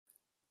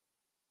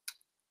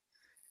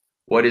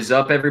What is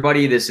up,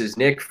 everybody? This is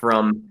Nick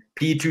from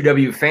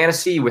P2W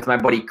Fantasy with my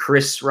buddy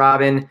Chris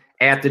Robin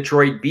at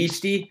Detroit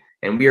Beastie,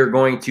 and we are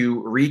going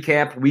to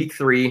recap Week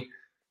 3,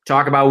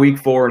 talk about Week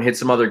 4, and hit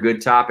some other good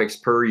topics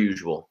per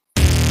usual.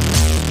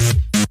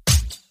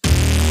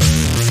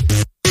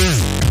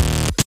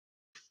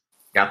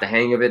 Got the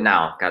hang of it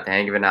now.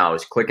 I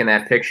was clicking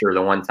that picture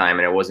the one time,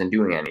 and it wasn't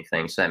doing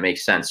anything, so that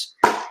makes sense.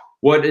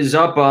 What is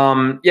up?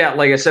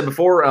 Like I said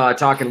before,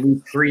 talking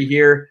Week 3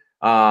 here.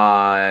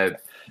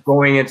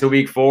 Going into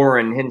Week 4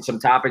 and hitting some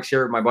topics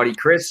here with my buddy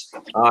Chris.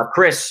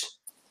 Chris,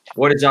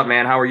 what is up,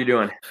 man? How are you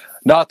doing?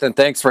 Nothing.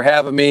 Thanks for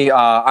having me.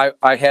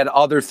 I had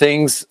other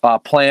things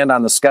planned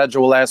on the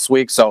schedule last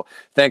week, so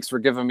thanks for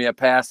giving me a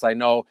pass. I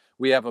know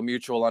we have a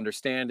mutual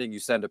understanding. You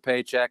send a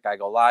paycheck, I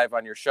go live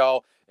on your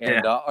show,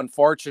 and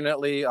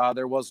unfortunately,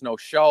 there was no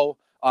show.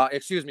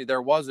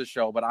 There was a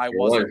show, but I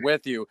wasn't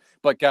with you.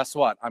 But guess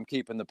what? I'm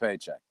keeping the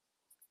paycheck.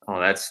 Oh,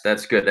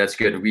 that's good. That's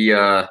good.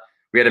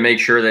 We had to make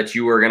sure that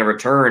you were going to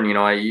return. You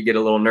know, you get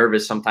a little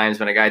nervous sometimes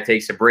when a guy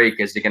takes a break.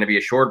 Is it going to be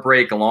a short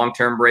break, a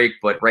long-term break?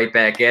 But right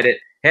back at it.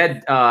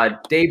 Had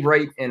Dave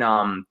Wright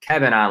and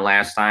Kevin on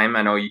last time.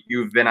 I know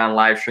you've been on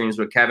live streams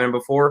with Kevin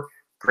before.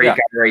 Great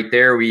guy right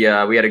there. We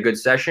had a good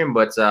session,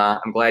 but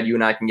I'm glad you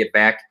and I can get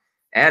back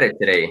at it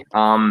today.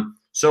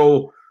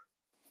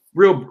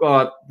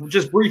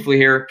 Just briefly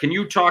here, can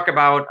you talk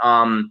about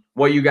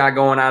what you got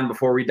going on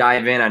before we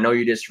dive in? I know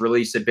you just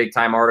released a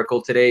big-time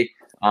article today.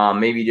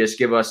 Maybe just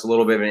give us a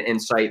little bit of an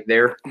insight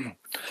there.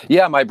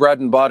 Yeah, my bread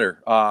and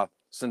butter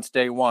since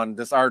day one.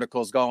 This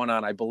article's going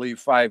on, I believe,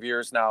 5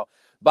 years now.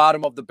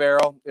 Bottom of the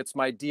barrel. It's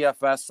my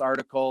DFS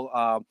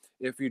article.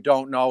 If you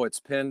don't know, it's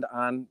pinned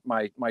on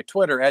my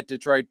Twitter at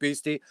Detroit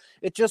Beastie.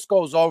 It just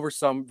goes over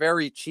some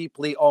very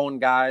cheaply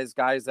owned guys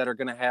that are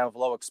going to have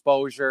low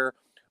exposure,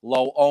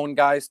 low owned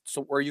guys,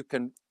 so where you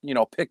can,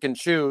 pick and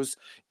choose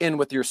in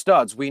with your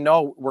studs. We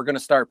know we're going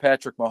to start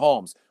Patrick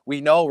Mahomes.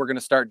 We know we're going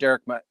to start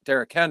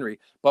Derrick Henry,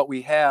 but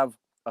we have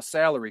a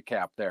salary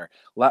cap there.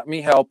 Let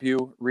me help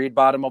you read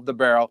bottom of the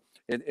barrel.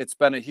 It's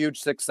been a huge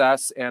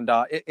success, and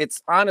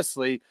it's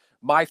honestly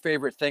my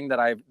favorite thing that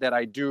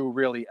I do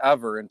really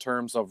ever in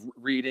terms of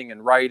reading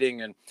and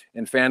writing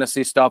and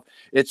fantasy stuff.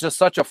 It's just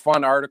such a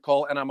fun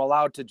article, and I'm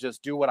allowed to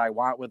just do what I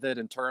want with it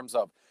in terms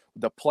of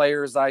the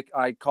players I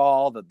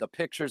call, the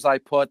pictures I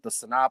put, the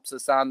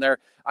synopsis on there.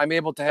 I'm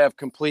able to have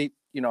complete,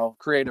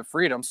 creative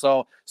freedom.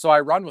 So I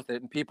run with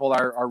it, and people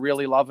are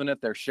really loving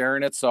it. They're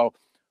sharing it. So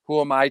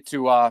who am I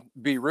to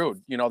be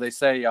rude? They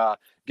say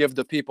give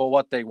the people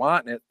what they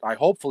want. And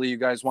hopefully you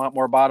guys want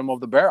more bottom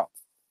of the barrel.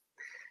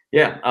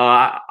 Yeah,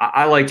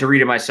 I like to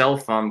read it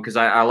myself because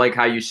I like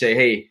how you say,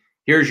 hey,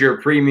 here's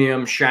your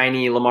premium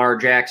shiny Lamar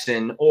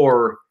Jackson,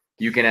 or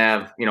you can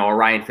have, a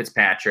Ryan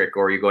Fitzpatrick,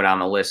 or you go down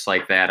the list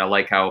like that. I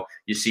like how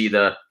you see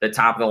the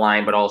top of the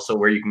line, but also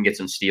where you can get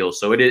some steals.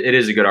 So it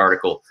is a good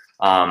article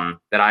that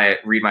I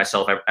read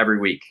myself every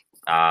week.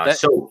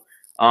 Diving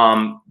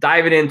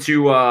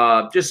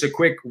into just a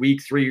quick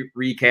Week 3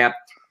 recap.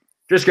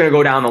 Just going to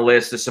go down the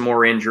list of some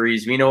more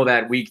injuries. We know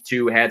that Week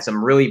 2 had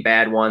some really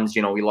bad ones.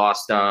 We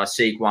lost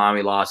Saquon.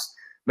 We lost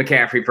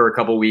McCaffrey for a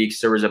couple weeks.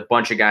 There was a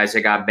bunch of guys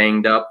that got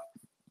banged up.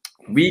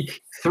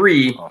 Week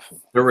 3,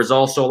 there was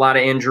also a lot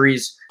of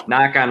injuries.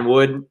 Knock on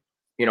wood,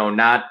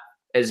 not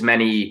as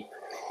many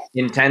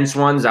intense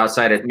ones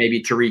outside of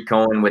maybe Tariq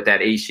Cohen with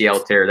that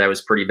ACL tear. That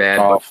was pretty bad.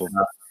 Awful.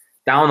 But,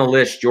 down the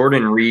list,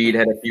 Jordan Reed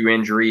had a few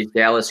injuries.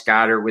 Dallas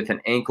Goedert with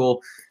an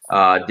ankle.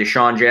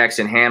 Deshaun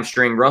Jackson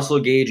hamstring. Russell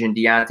Gage and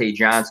Deontay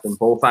Johnson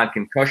both on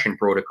concussion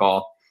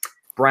protocol.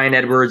 Brian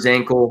Edwards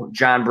ankle.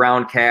 John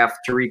Brown calf.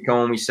 Tariq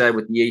Cohen, we said,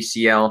 with the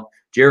ACL.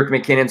 Jerick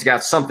McKinnon's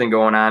got something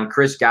going on.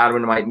 Chris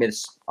Godwin might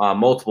miss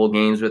multiple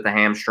games with a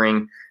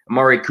hamstring.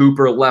 Amari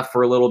Cooper left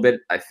for a little bit.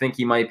 I think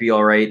he might be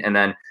all right. And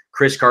then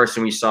Chris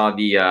Carson, we saw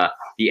the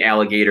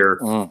alligator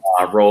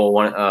roll.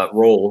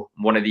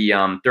 One of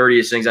the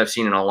dirtiest things I've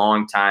seen in a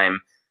long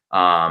time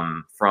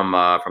from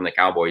the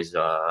Cowboys.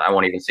 I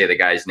won't even say the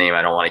guy's name.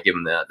 I don't want to give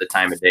him the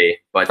time of day.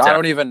 But I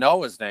don't even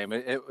know his name.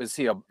 Was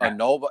he a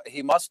nobody?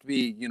 He must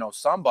be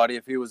somebody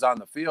if he was on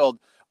the field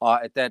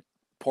at that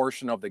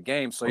portion of the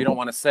game. So you don't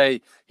want to say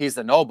he's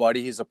a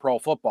nobody. He's a pro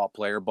football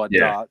player. But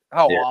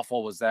how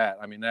awful was that?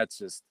 I mean, that's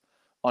just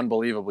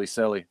unbelievably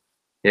silly.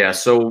 Yeah,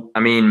 so,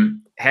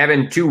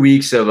 having 2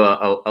 weeks of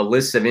a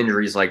list of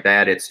injuries like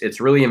that, it's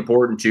really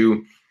important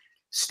to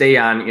stay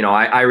on.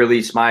 I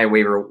released my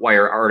waiver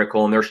wire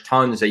article, and there's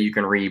tons that you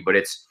can read, but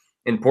it's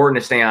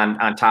important to stay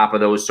on top of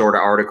those sort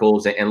of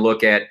articles and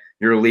look at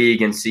your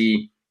league and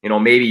see,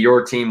 maybe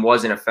your team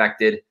wasn't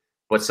affected,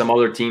 but some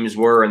other teams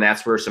were, and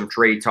that's where some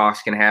trade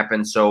talks can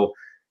happen. So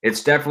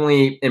it's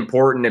definitely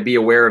important to be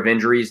aware of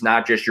injuries,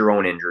 not just your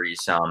own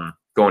injuries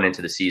going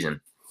into the season.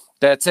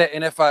 That's it.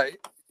 And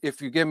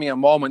if you give me a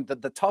moment,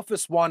 the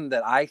toughest one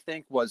that I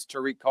think was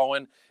Tariq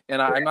Cohen.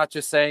 And I'm not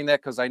just saying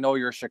that because I know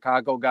you're a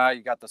Chicago guy.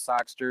 You got the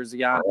Sox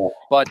jersey on.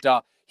 But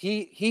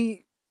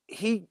he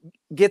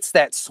gets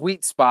that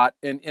sweet spot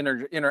in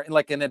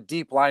a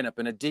deep lineup,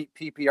 in a deep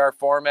PPR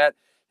format.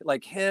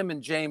 Like him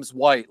and James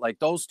White, like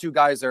those two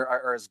guys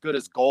are as good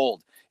as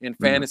gold in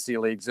fantasy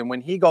leagues. And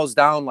when he goes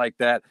down like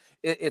that,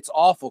 it's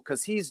awful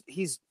because he's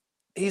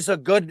a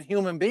good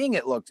human being.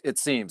 It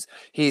seems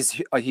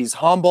he's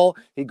humble.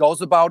 He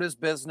goes about his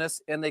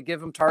business, and they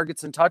give him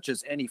targets and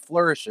touches, and he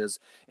flourishes.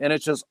 And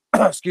it's just,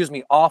 excuse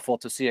me, awful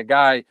to see a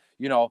guy,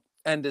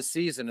 end his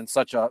season in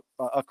such a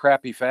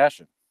crappy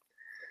fashion.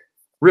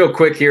 Real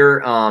quick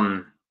here,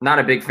 not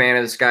a big fan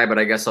of this guy, but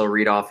I guess I'll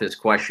read off his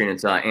question.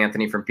 It's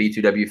Anthony from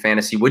P2W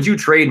Fantasy. Would you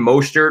trade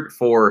Mostert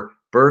for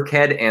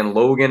Burkhead and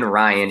Logan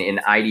Ryan in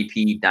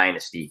IDP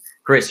Dynasty?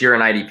 Chris, you're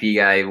an IDP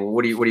guy.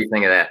 What do you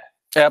think of that?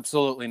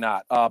 Absolutely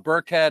not.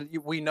 Burkhead,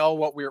 we know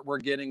what we're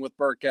getting with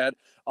Burkhead.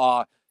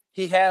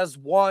 He has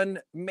one,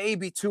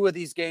 maybe two of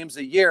these games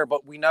a year,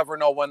 but we never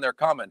know when they're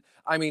coming.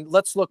 I mean,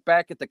 let's look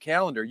back at the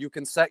calendar. You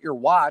can set your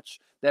watch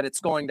that it's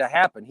going to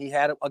happen. He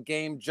had a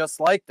game just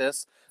like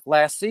this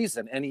last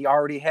season, and he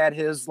already had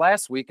his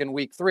last week in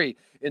week 3.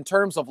 In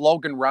terms of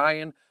Logan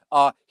Ryan,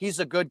 he's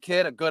a good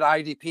kid, a good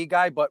IDP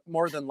guy, but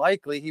more than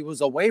likely he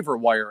was a waiver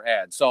wire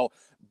ad. So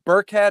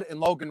Burkhead and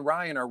Logan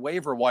Ryan are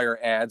waiver wire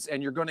ads,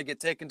 and you're going to get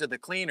taken to the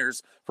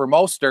cleaners for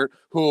Mostert,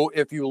 who,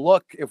 if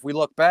we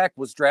look back,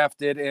 was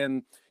drafted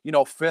in,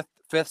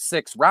 fifth,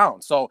 sixth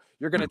round. So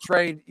you're going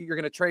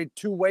to trade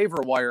 2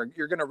 waiver wire.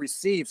 You're going to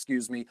receive,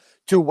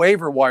 2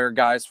 waiver wire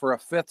guys for a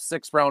 5th,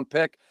 6th round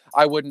pick.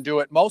 I wouldn't do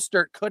it.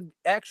 Mostert could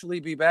actually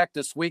be back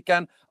this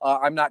weekend.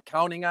 I'm not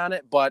counting on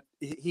it, but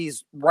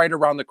he's right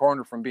around the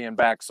corner from being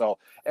back. So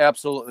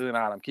absolutely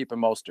not. I'm keeping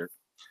Mostert.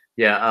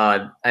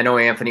 Yeah, I know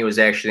Anthony was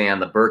actually on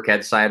the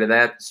Burkhead side of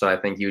that, so I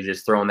think he was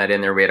just throwing that in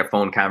there. We had a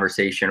phone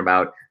conversation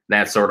about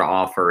that sort of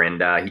offer,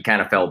 and he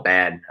kind of felt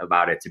bad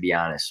about it, to be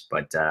honest.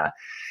 But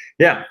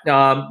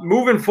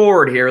moving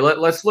forward here,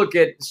 let's look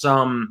at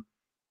some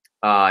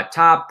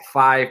top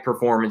 5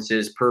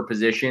 performances per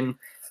position,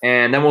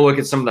 and then we'll look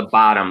at some of the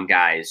bottom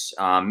guys.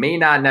 May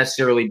not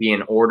necessarily be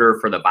in order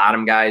for the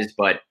bottom guys,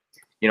 but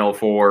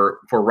for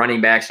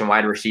running backs and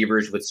wide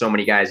receivers, with so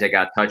many guys that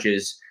got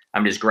touches,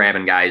 I'm just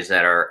grabbing guys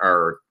that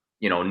are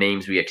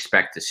names we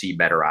expect to see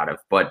better out of.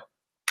 But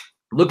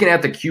looking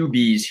at the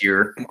QBs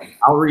here,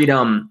 I'll read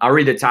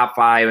the top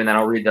 5, and then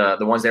I'll read the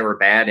ones that were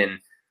bad, and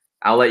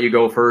I'll let you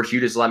go first. You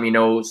just let me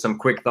know some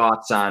quick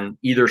thoughts on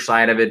either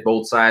side of it,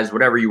 both sides,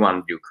 whatever you want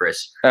to do,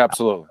 Chris.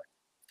 Absolutely.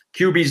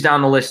 QBs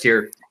down the list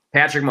here.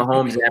 Patrick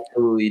Mahomes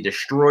absolutely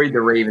destroyed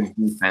the Ravens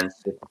defense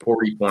with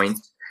 40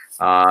 points.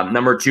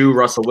 Number 2,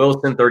 Russell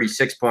Wilson,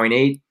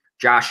 36.8.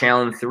 Josh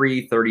Allen,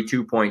 3,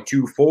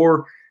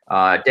 32.24.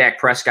 Dak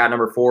Prescott,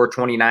 number 4,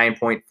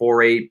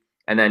 29.48.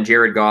 And then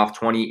Jared Goff,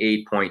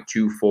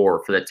 28.24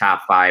 for the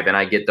top 5. And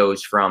I get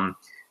those from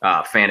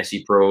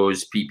Fantasy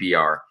Pros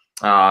PPR.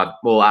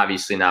 Well,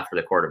 obviously not for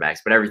the quarterbacks,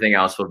 but everything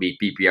else will be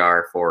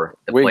PPR for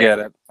the players. We get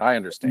it. I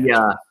understand.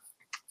 Yeah.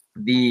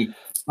 The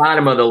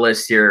bottom of the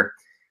list here,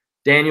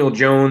 Daniel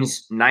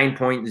Jones,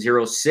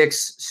 9.06.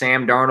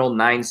 Sam Darnold,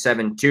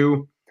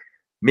 9.72.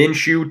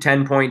 Minshew,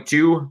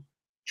 10.2.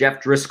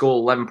 Jeff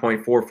Driscoll,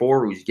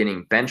 11.44, who's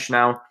getting benched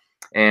now.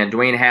 And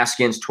Dwayne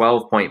Haskins,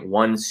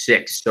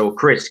 12.16. So,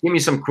 Chris, give me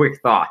some quick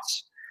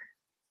thoughts.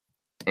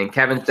 And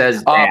Kevin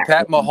says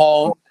Pat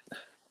Mahomes,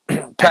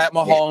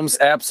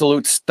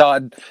 absolute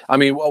stud. I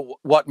mean,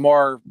 what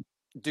more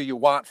do you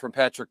want from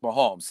Patrick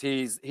Mahomes?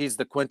 He's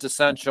the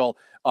quintessential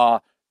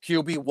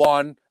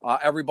QB1.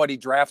 Everybody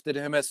drafted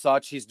him as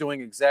such. He's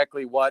doing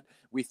exactly what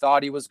we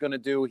thought he was going to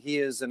do. He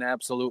is an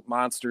absolute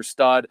monster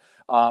stud.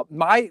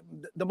 The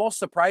most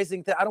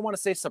surprising thing, I don't want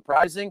to say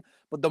surprising,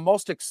 but the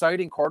most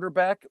exciting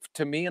quarterback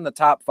to me in the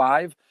top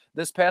 5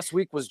 this past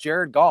week was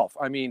Jared Goff.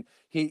 I mean,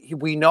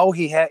 we know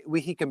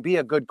he can be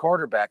a good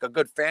quarterback, a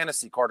good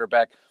fantasy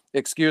quarterback.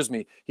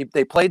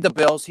 They played the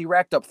Bills. He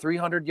racked up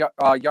 300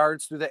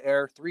 yards through the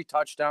air, 3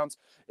 touchdowns.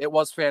 It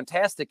was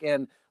fantastic.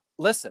 And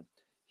listen,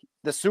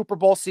 the Super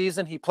Bowl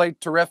season, he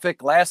played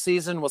terrific. Last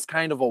season was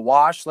kind of a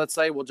wash, let's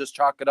say. We'll just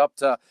chalk it up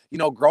to,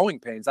 growing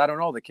pains. I don't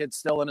know. The kid's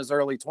still in his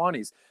early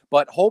 20s.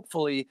 But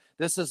hopefully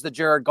this is the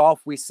Jared Goff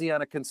we see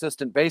on a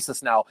consistent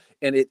basis now.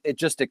 And it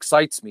just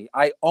excites me.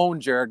 I own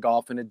Jared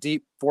Goff in a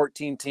deep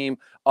 14-team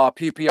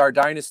PPR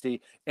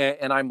dynasty,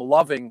 and I'm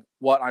loving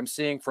what I'm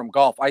seeing from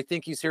Goff. I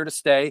think he's here to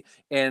stay.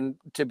 And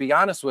to be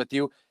honest with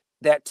you,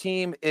 that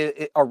team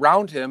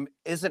around him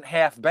isn't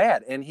half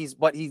bad. And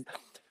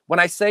when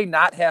I say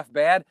not half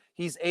bad,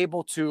 he's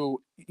able to,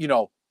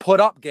 put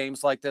up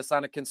games like this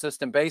on a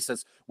consistent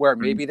basis where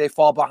maybe they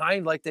fall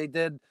behind like they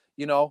did,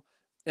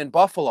 in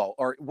Buffalo.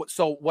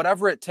 So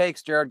whatever it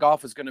takes, Jared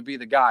Goff is going to be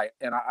the guy.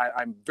 And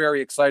I'm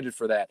very excited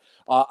for that.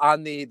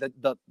 On the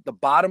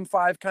bottom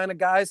 5 kind of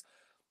guys,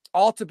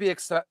 all to be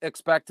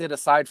expected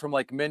aside from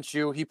like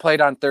Minshew. He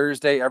played on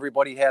Thursday.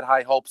 Everybody had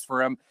high hopes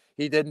for him.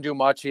 He didn't do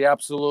much. He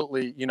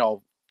absolutely,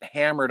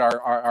 hammered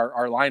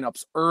our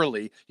lineups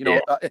early,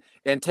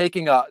 and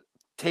taking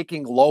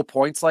low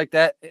points like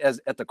that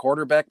at the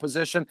quarterback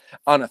position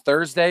on a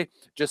Thursday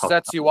just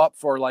sets you up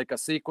for like a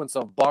sequence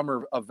of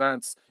bummer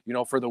events,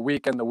 for the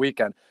weekend.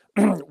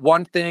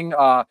 One thing,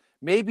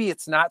 maybe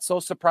it's not so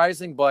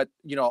surprising, but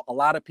a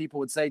lot of people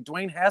would say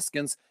Dwayne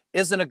Haskins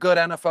isn't a good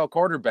NFL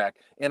quarterback.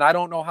 And I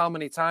don't know how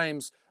many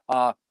times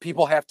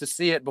People have to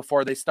see it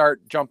before they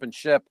start jumping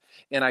ship.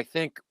 And I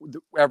think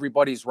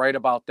everybody's right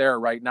about there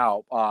right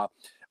now.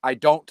 I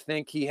don't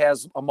think he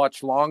has a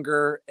much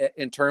longer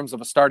in terms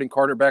of a starting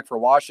quarterback for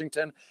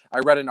Washington. I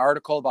read an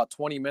article about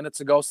 20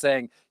 minutes ago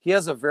saying he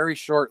has a very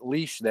short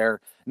leash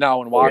there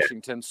now in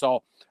Washington. Yeah.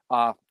 So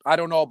I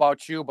don't know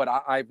about you, but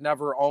I've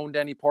never owned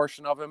any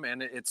portion of him,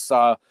 and it's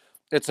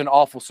an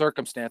awful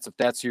circumstance if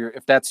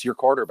that's your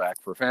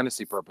quarterback for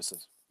fantasy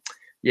purposes.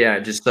 Yeah,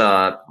 just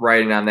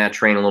riding on that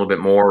train a little bit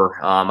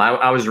more.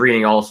 I was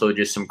reading also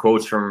just some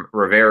quotes from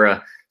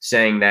Rivera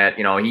saying that,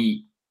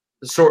 he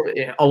sort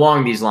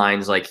along these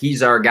lines, like,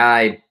 he's our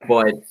guy,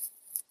 but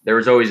there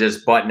was always this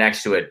but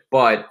next to it,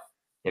 but,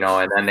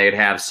 and then they'd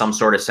have some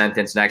sort of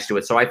sentence next to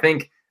it. So I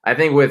think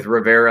with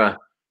Rivera,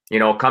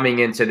 coming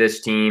into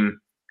this team,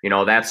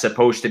 that's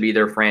supposed to be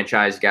their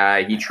franchise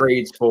guy. He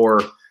trades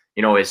for,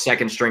 his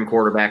second string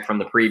quarterback from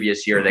the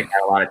previous year that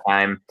got a lot of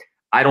time.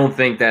 I don't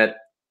think that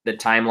the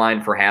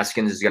timeline for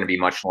Haskins is going to be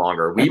much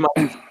longer. We might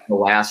be the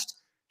last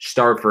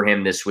start for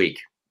him this week.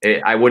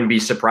 I wouldn't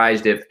be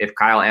surprised if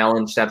Kyle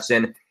Allen steps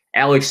in.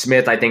 Alex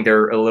Smith, I think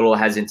they're a little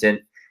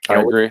hesitant. I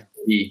agree.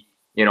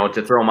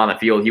 To throw him on the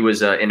field. He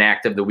was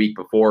inactive the week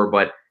before,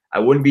 but I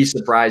wouldn't be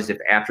surprised if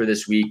after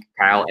this week,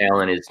 Kyle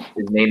Allen is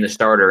named the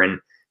starter. And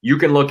you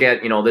can look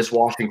at, this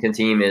Washington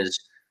team is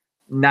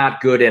not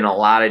good in a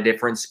lot of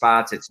different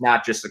spots. It's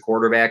not just the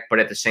quarterback, but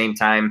at the same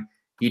time,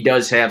 he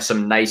does have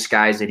some nice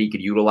guys that he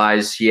could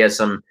utilize. He has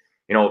some,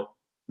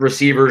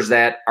 receivers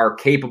that are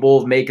capable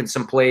of making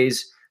some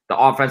plays. The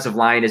offensive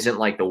line isn't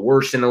like the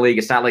worst in the league.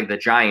 It's not like the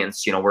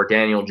Giants, where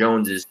Daniel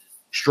Jones is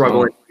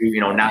struggling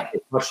to, not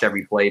get touched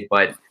every play.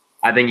 But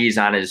I think he's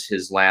on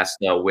his last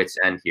wit's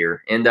end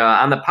here. And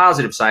on the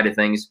positive side of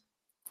things,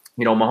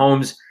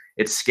 Mahomes,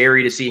 it's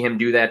scary to see him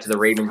do that to the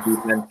Ravens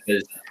defense,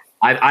 because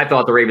I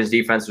thought the Ravens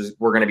defense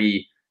were going to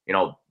be,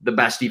 the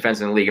best defense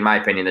in the league, in my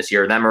opinion, this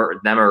year. Them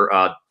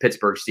are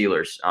Pittsburgh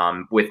Steelers,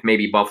 with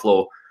maybe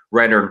Buffalo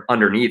right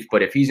underneath.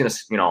 But if he's going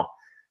to,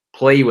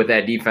 play with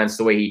that defense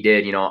the way he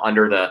did,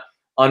 under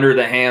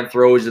the hand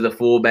throws to the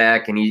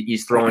fullback, and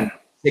he's throwing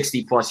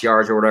 60 plus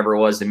yards or whatever it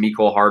was to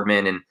Mecole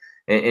Hardman,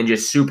 and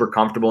just super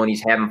comfortable, and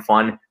he's having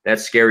fun.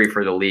 That's scary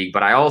for the league.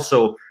 But I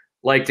also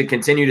like to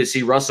continue to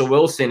see Russell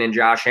Wilson and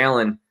Josh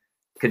Allen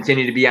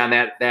continue to be on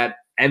that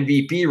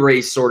MVP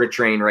race sort of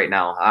train right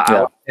now.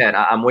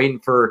 I'm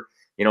waiting for,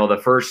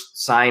 the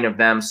first sign of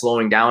them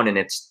slowing down, and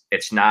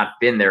it's not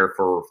been there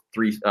for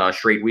 3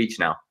 straight weeks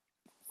now.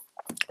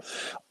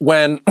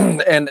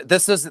 And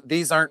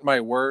these aren't my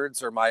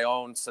words or my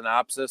own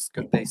synopsis,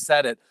 because they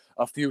said it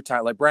a few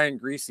times. Like Brian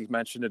Greasy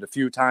mentioned it a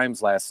few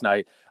times last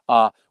night.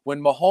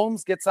 When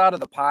Mahomes gets out of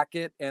the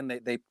pocket and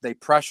they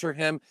pressure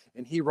him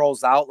and he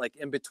rolls out like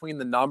in between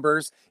the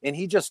numbers and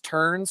he just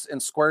turns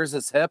and squares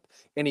his hip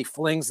and he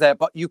flings that,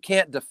 but you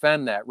can't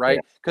defend that, right?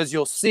 Because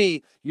you'll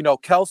see,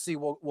 Kelsey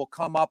will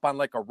come up on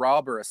like a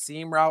rub or a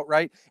seam route,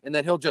 right? And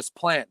then he'll just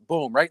plant,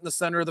 boom, right in the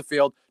center of the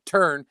field,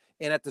 turn.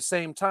 And at the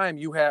same time,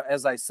 you have,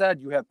 as I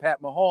said, you have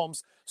Pat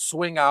Mahomes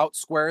swing out,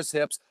 squares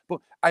hips. But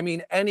I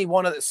mean, any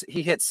one of this,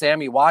 he hit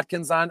Sammy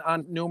Watkins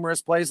on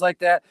numerous plays like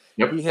that.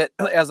 Yep. He hit,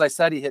 as I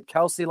said, he hit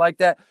Kelsey like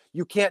that.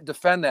 You can't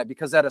defend that,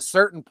 because at a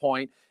certain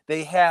point,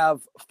 they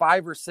have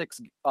 5 or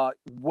 6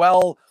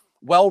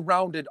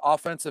 well-rounded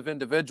offensive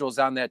individuals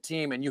on that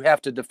team, and you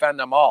have to defend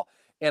them all.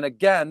 And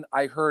again,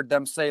 I heard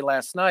them say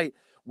last night,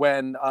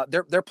 when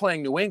they're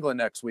playing New England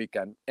next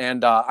weekend.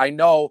 And I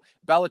know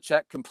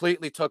Belichick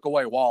completely took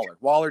away Waller.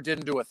 Waller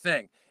didn't do a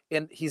thing.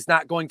 And he's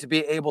not going to be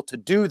able to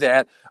do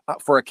that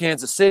for a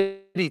Kansas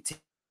City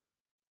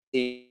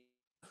team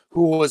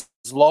who was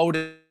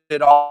loaded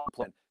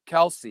on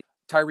Kelsey,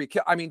 Tyreek.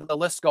 I mean, the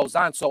list goes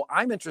on. So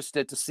I'm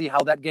interested to see how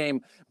that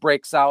game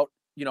breaks out.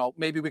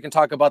 Maybe we can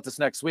talk about this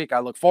next week. I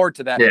look forward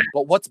to that. Yeah.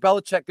 But what's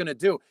Belichick going to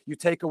do? You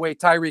take away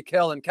Tyreek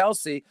Hill and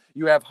Kelsey,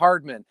 you have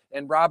Hardman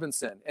and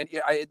Robinson, and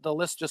the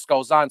list just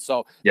goes on.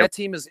 So that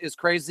team is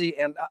crazy.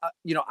 And,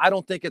 I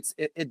don't think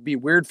it'd be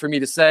weird for me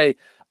to say,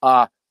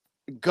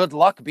 good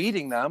luck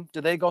beating them.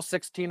 Do they go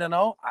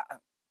 16-0?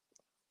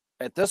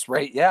 At this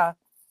rate, yeah.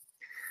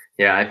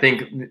 Yeah, I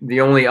think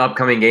the only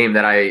upcoming game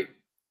that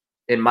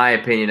in my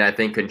opinion, I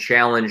think could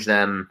challenge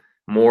them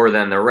more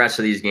than the rest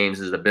of these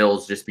games is the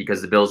Bills, just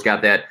because the Bills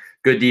got that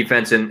good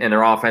defense and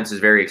their offense is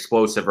very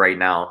explosive right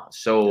now.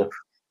 So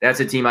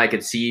that's a team I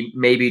could see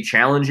maybe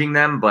challenging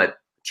them, but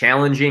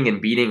challenging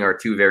and beating are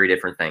 2 very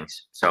different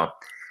things. So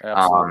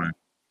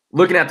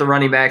looking at the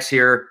running backs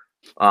here,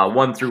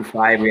 1 through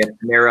 5, we have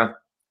Kamara,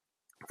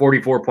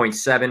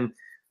 44.7.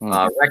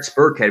 Rex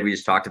Burkhead, we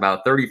just talked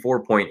about,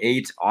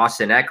 34.8.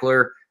 Austin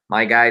Eckler,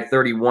 my guy,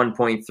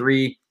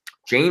 31.3.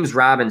 James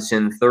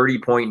Robinson,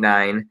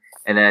 30.9.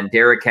 And then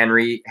Derrick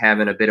Henry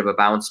having a bit of a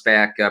bounce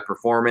back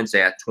performance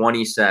at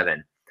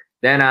 27.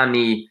 Then on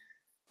the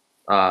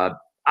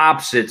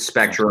opposite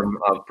spectrum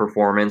of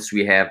performance,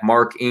 we have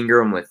Mark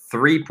Ingram with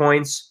 3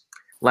 points,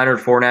 Leonard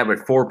Fournette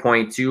with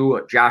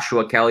 4.2,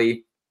 Joshua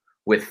Kelly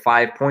with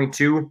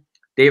 5.2,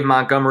 Dave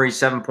Montgomery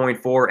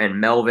 7.4, and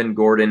Melvin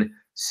Gordon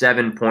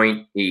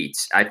 7.8.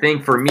 I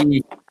think for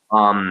me,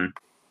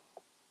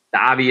 the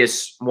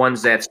obvious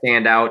ones that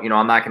stand out,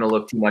 I'm not going to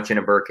look too much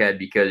into Burkhead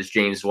because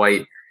James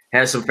White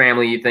has some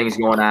family things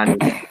going on.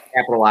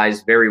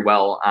 Capitalized very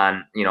well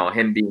on,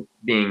 him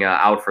being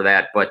out for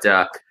that. But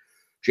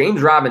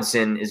James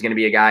Robinson is going to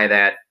be a guy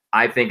that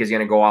I think is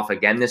going to go off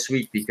again this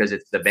week because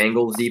it's the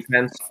Bengals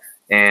defense.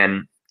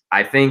 And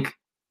I think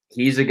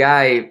he's a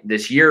guy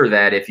this year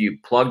that if you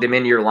plugged him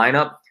into your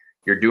lineup,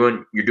 you're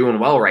doing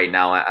well right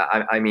now.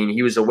 I mean,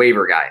 he was a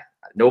waiver guy.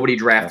 Nobody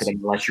drafted him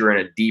unless you're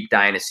in a deep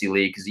dynasty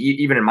league. Because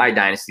even in my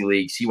dynasty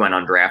leagues, he went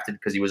undrafted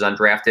because he was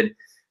undrafted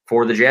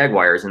for the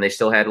Jaguars, and they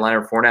still had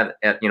Leonard Fournette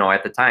at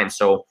the time.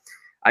 So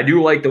I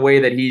do like the way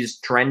that he's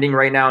trending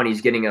right now, and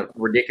he's getting a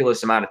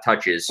ridiculous amount of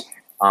touches.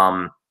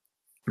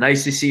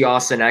 Nice to see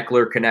Austin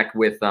Eckler connect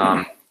with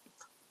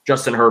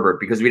Justin Herbert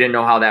because we didn't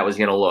know how that was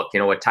going to look.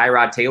 With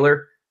Tyrod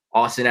Taylor,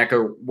 Austin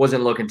Eckler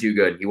wasn't looking too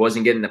good. He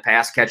wasn't getting the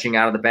pass catching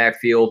out of the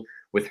backfield.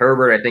 With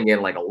Herbert, I think he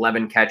had like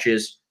 11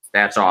 catches.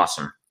 That's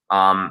awesome.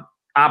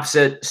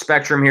 Opposite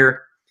spectrum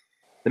here.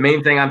 The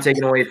main thing I'm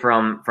taking away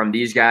from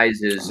these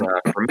guys is,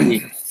 for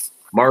me,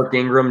 Mark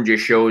Ingram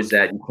just shows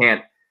that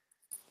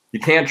you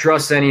can't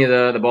trust any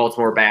of the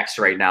Baltimore backs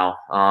right now.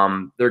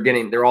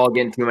 They're all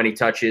getting too many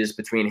touches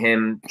between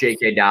him,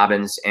 J.K.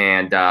 Dobbins,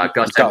 and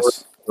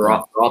Gus. They're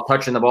all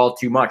touching the ball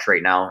too much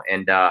right now.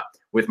 And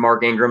with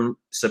Mark Ingram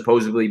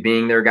supposedly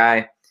being their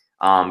guy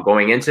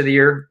going into the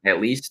year,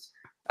 at least,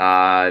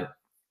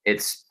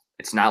 it's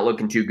not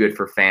looking too good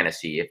for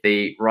fantasy. If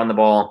they run the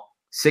ball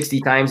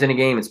 60 times in a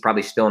game, it's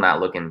probably still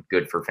not looking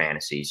good for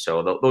fantasy.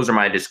 So those are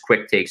my just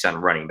quick takes on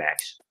running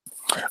backs.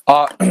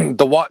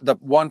 The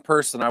one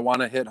person I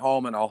want to hit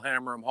home, and I'll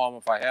hammer him home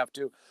if I have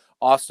to,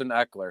 Austin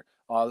Eckler.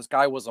 This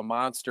guy was a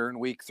monster in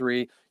week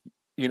 3.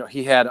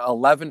 He had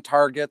 11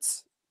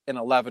 targets and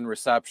 11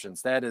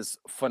 receptions. That is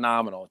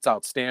phenomenal. It's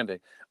outstanding.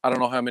 I don't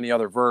know how many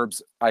other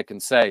verbs I can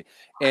say.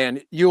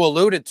 And you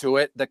alluded to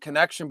it. The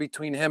connection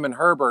between him and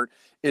Herbert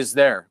is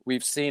there.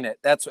 We've seen it.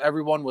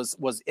 Everyone was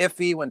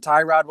iffy when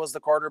Tyrod was the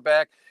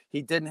quarterback.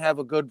 He didn't have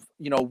a good,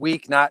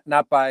 week,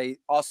 not by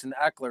Austin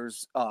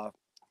Eckler's,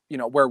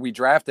 where we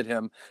drafted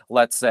him,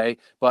 let's say.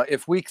 But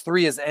if week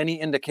 3 is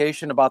any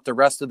indication about the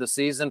rest of the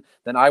season,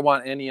 then I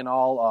want any and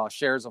all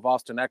shares of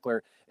Austin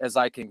Eckler as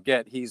I can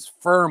get. He's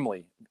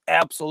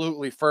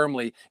absolutely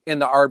firmly in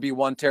the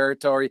RB1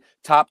 territory,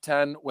 top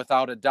 10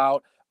 without a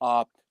doubt.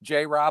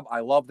 J-Rob,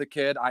 I love the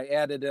kid. I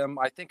added him.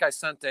 I think I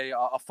sent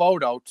a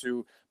photo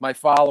to my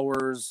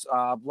followers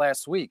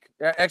last week.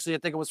 Actually, I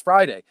think it was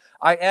Friday.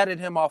 I added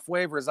him off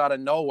waivers out of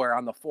nowhere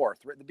on the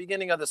 4th, right at the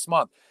beginning of this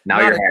month. Now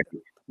you're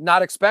happy.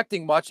 Not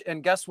expecting much,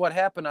 and guess what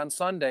happened on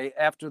Sunday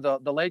after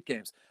the late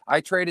games?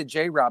 I traded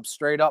J-Rob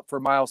straight up for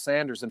Miles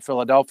Sanders in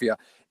Philadelphia,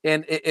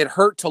 and it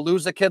hurt to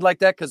lose a kid like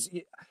that because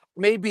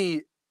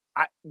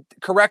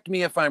correct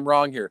me if I'm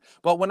wrong here,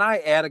 but when I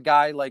add a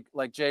guy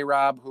like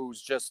J-Rob,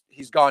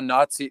 he's gone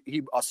nuts,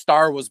 a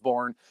star was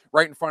born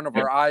right in front of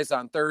our eyes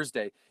on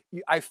Thursday.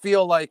 I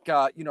feel like,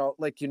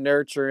 like you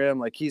nurture him,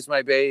 like he's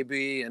my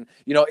baby. And,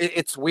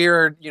 it's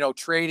weird,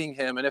 trading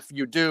him. And if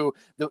you do,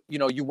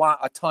 you want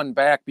a ton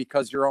back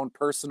because your own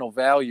personal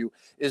value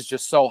is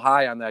just so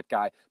high on that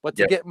guy. But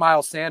to get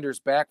Miles Sanders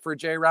back for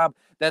J-Rob,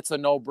 that's a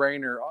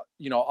no-brainer,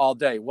 all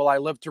day. Will I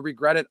live to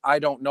regret it? I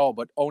don't know.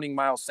 But owning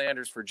Miles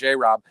Sanders for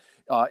J-Rob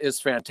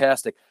is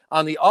fantastic.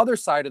 On the other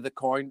side of the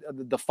coin,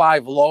 the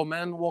 5 low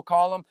men, we'll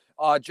call him,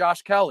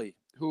 Josh Kelly,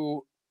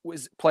 who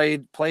was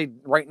played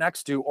right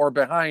next to or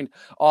behind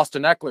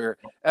Austin Eckler.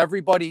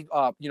 Everybody,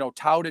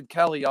 touted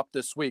Kelly up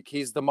this week.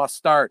 He's the must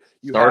start.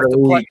 You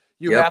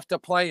have to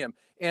play him.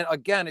 And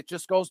again, it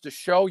just goes to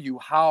show you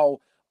how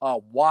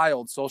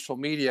wild social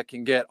media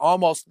can get,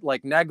 almost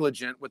like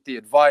negligent with the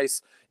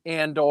advice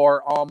and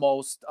or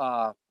almost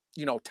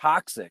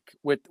toxic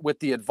with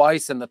the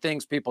advice and the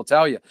things people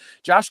tell you.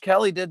 Josh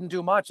Kelly didn't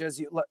do much. As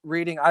you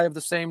reading, I have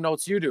the same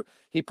notes you do.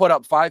 He put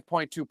up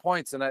 5.2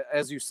 points, and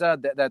as you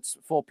said, that's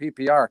full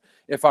PPR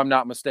if I'm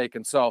not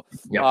mistaken. So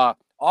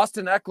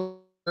Austin Eckler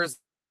is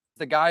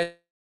the guy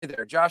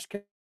there. Josh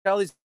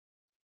Kelly's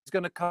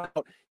going to come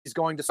out. He's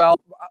going to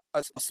sell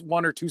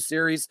 1 or 2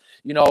 series,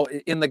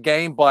 in the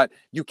game, but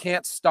you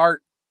can't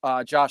start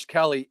Josh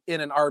Kelly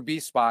in an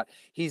RB spot.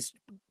 He's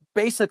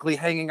basically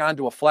hanging on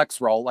to a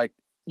flex role,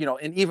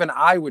 and even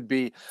I would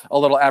be a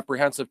little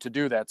apprehensive to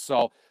do that.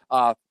 So,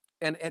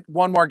 and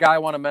one more guy I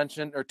want to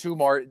mention, or 2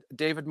 more,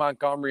 David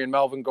Montgomery and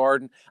Melvin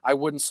Gordon. I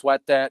wouldn't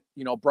sweat that.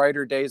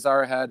 Brighter days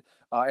are ahead.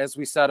 As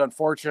we said,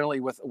 unfortunately,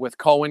 with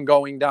Cohen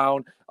going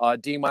down,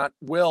 DeMont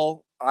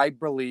will, I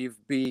believe,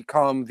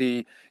 become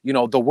the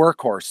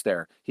workhorse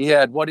there. He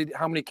had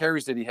how many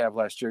carries did he have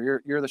last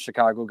year? You're the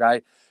Chicago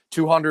guy.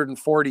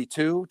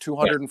 242,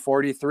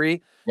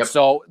 243. Yep.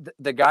 So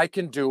the guy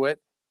can do it.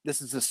 This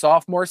is a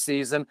sophomore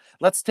season.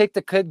 Let's take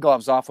the kid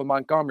gloves off of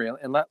Montgomery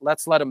and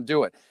let's let him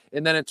do it.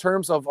 And then in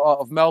terms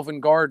of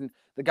Melvin Gordon,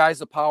 the guy's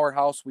a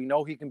powerhouse. We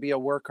know he can be a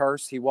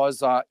workhorse. He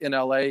was in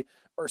LA,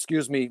 or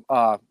excuse me,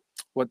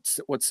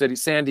 what city?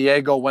 San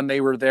Diego when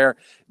they were there.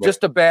 Right.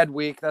 Just a bad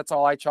week. That's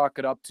all I chalk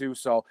it up to.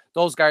 So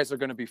those guys are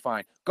going to be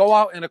fine. Go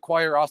out and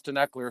acquire Austin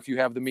Eckler if you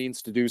have the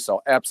means to do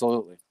so.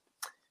 Absolutely.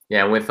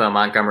 Yeah, with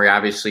Montgomery,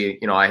 obviously,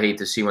 I hate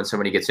to see when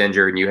somebody gets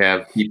injured and you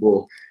have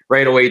people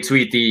right away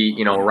tweet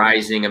the,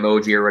 rising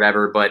emoji or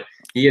whatever, but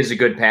he is a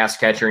good pass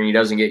catcher and he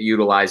doesn't get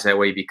utilized that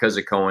way because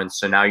of Cohen.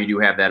 So now you do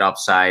have that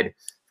upside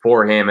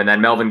for him. And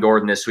then Melvin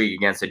Gordon this week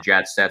against the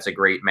Jets, that's a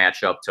great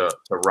matchup to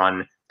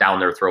run down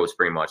their throats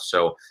pretty much.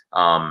 So,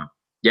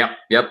 yep.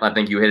 I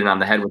think you hit it on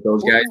the head with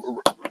those guys.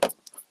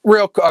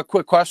 Real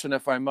quick question,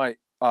 if I might.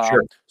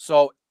 Sure.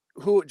 So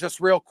just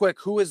real quick,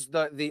 who is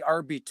the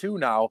RB2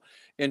 now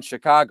in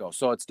Chicago?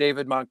 So it's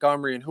David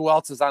Montgomery, and who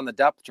else is on the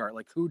depth chart?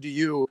 Like, who do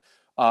you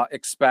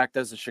expect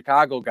as a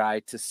Chicago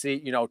guy to see,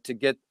 to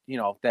get,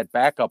 that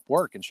backup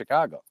work in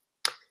Chicago?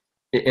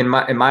 In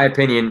my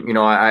opinion,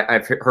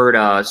 I've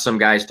heard some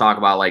guys talk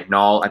about like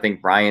Null. I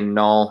think Brian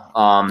Null,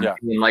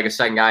 and like a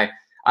second guy.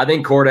 I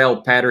think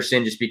Cordell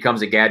Patterson just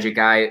becomes a gadget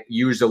guy,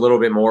 used a little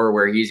bit more,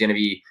 where he's going to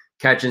be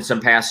catching some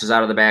passes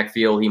out of the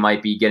backfield. He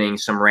might be getting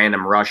some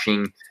random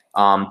rushing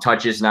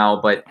touches now,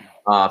 but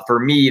for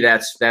me,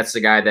 that's the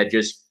guy that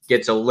just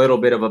gets a little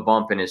bit of a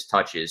bump in his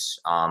touches.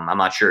 I'm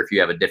not sure if you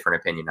have a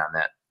different opinion on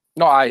that.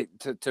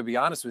 No, to be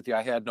honest with you,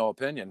 I had no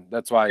opinion.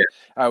 That's why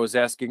I was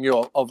asking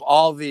you, of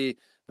all the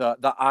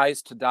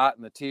I's to dot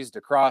and the T's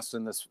to cross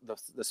and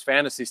this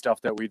fantasy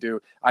stuff that we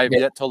do, I have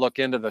yet to look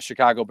into the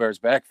Chicago Bears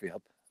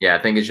backfield. Yeah, I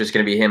think it's just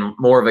going to be him,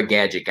 more of a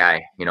gadget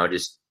guy,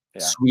 just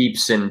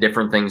sweeps and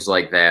different things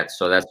like that.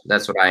 So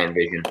that's what I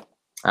envision.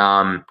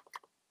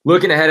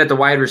 Looking ahead at the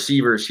wide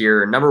receivers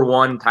here, number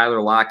 1,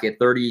 Tyler Lockett,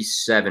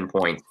 37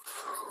 points.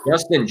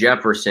 Justin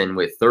Jefferson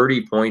with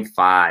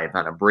 30.5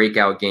 on a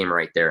breakout game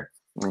right there.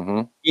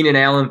 Keenan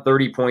Allen,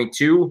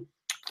 30.2.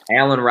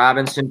 Allen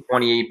Robinson,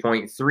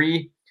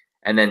 28.3.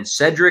 And then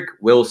Cedric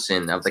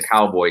Wilson of the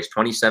Cowboys,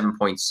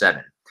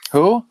 27.7.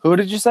 Who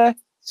did you say?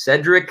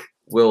 Cedric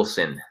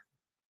Wilson.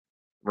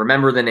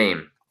 Remember the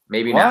name.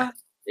 Maybe not.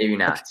 Maybe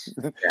not.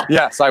 Yeah.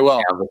 Yes, I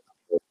will.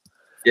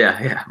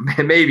 Yeah.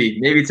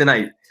 Maybe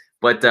tonight.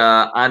 But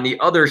on the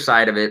other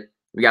side of it,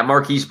 we got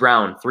Marquise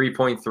Brown,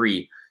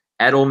 3.3.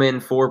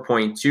 Edelman,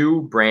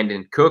 4.2.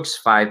 Brandon Cooks,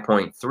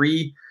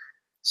 5.3.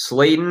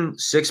 Slayton,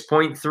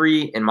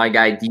 6.3. And my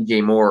guy,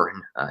 DJ Moore,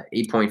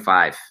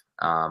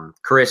 8.5.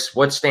 Chris,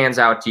 what stands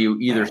out to you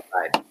either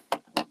side?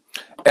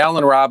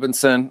 Allen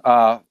Robinson.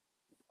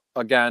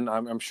 Again,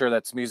 I'm sure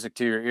that's music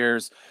to your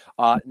ears.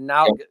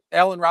 Now,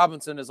 Allen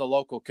Robinson is a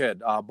local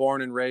kid,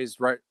 born and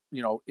raised right,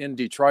 in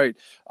Detroit.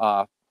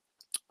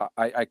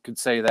 I could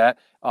say that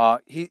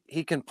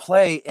he can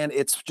play, and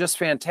it's just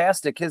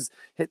fantastic.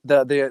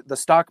 The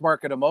stock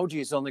market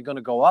emoji is only going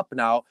to go up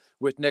now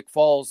with Nick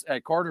Foles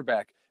at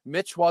quarterback.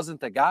 Mitch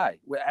wasn't the guy.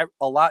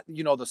 A lot,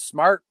 the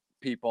smart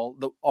people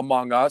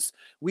among us,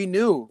 we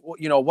knew,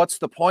 what's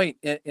the point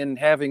in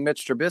having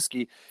Mitch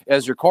Trubisky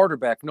as your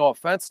quarterback? No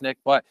offense, Nick,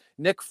 but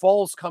Nick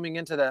Foles coming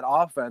into that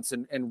offense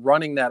and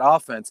running that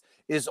offense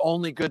is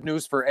only good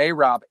news for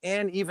A-Rob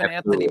and even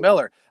Anthony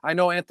Miller. I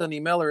know Anthony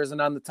Miller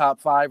isn't on the top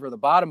 5 or the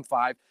bottom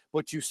 5,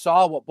 but you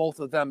saw what both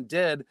of them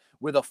did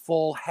with a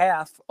full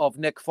half of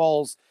Nick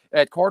Foles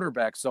at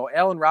quarterback. So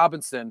Allen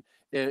Robinson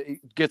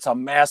gets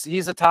a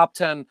he's a top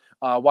 10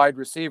 wide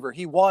receiver.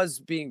 He was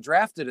being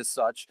drafted as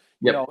such,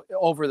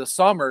 over the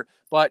summer,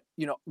 but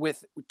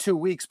with 2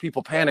 weeks,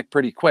 people panic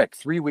pretty quick.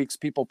 3 weeks,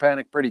 people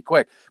panic pretty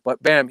quick,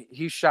 but bam,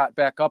 he shot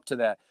back up to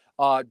that.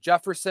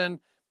 Jefferson,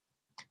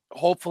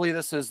 hopefully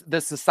this is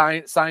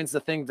signs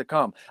the thing to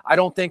come. I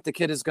don't think the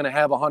kid is going to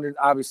have 100.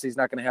 Obviously he's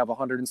not going to have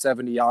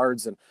 170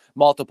 yards and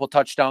multiple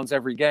touchdowns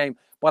every game,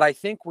 but I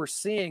think we're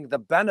seeing the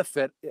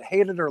benefit,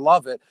 hate it or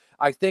love it.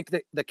 I think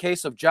that the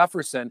case of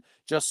Jefferson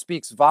just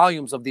speaks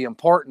volumes of the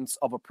importance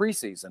of a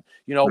preseason.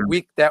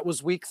 That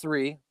was week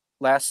 3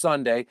 last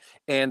Sunday,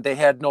 and they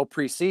had no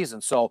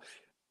preseason. So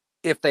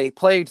if they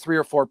played 3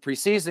 or 4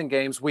 preseason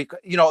games,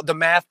 the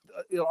math,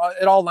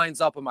 it all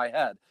lines up in my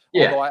head.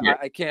 Although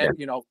I can't,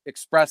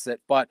 express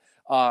it. But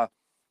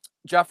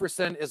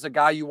Jefferson is a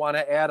guy you want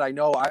to add. I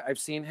know I've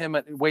seen him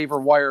at waiver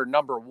wire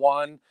number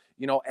 1,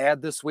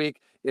 add this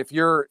week. If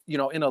you're,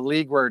 in a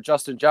league where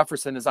Justin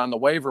Jefferson is on the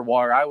waiver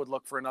wire, I would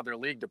look for another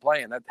league to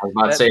play in. I was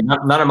about to say,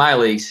 none of my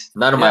leagues.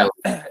 None of my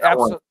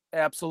leagues.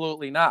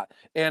 Absolutely not.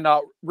 And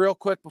real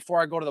quick,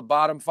 before I go to the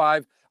bottom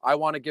 5, I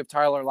want to give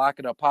Tyler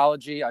Lockett an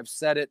apology. I've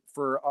said it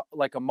for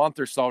like a month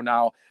or so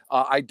now.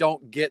 I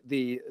don't get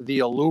the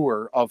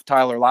allure of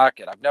Tyler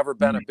Lockett. I've never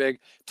been a big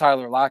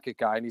Tyler Lockett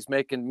guy, and he's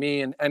making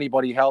me and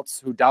anybody else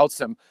who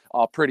doubts him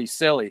pretty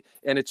silly.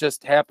 And it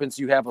just happens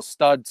you have a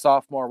stud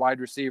sophomore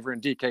wide receiver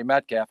in DK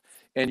Metcalf,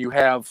 and you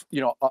have,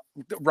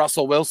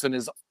 Russell Wilson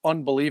is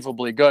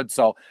unbelievably good.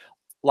 So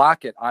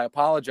Lockett, I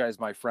apologize,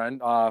 my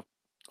friend.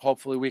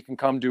 Hopefully we can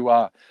come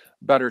to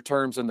better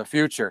terms in the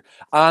future.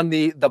 On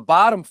the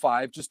bottom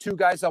 5, just 2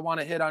 guys I want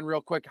to hit on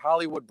real quick.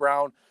 Hollywood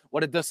Brown,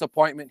 what a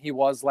disappointment he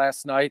was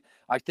last night.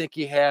 I think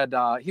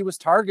he was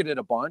targeted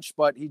a bunch,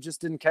 but he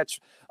just didn't catch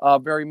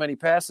very many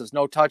passes.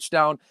 No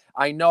touchdown.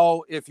 I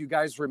know if you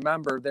guys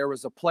remember, there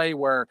was a play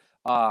where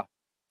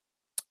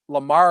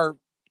Lamar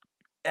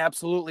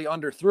absolutely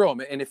underthrew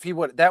him. And if he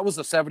would, that was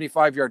a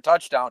 75-yard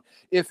touchdown.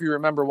 If you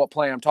remember what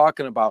play I'm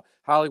talking about,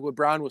 Hollywood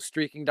Brown was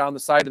streaking down the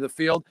side of the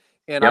field.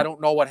 And I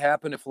don't know what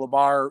happened if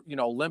Lamar,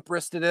 limp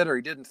wristed it or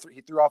he didn't,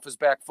 he threw off his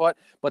back foot,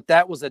 but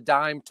that was a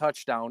dime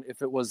touchdown.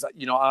 If it was,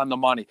 on the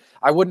money,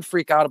 I wouldn't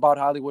freak out about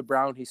Hollywood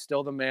Brown. He's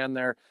still the man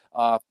there.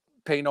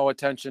 Pay no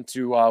attention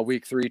to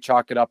week 3,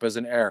 chalk it up as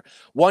an error.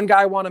 One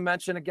guy I want to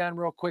mention again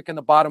real quick in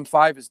the bottom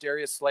 5 is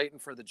Darius Slayton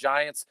for the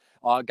Giants.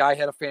 Guy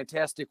had a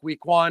fantastic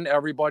week 1.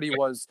 Everybody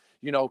was,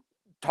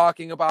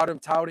 talking about him,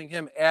 touting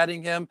him,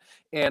 adding him.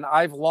 And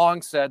I've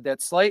long said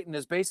that Slayton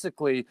is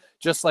basically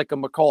just like a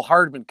McCole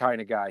Hardman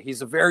kind of guy.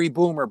 He's a very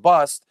boom or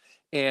bust.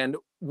 And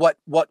what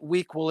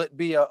week will it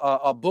be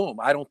a boom?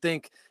 I don't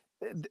think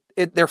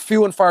they're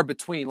few and far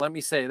between. Let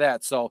me say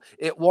that. So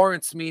it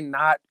warrants me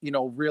not,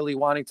 really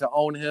wanting to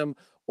own him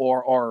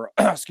or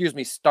excuse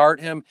me,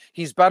 start him.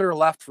 He's better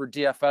left for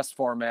DFS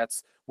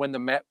formats when the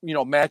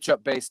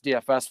matchup based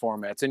DFS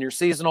formats. In your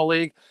seasonal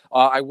league,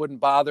 I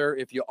wouldn't bother.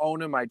 If you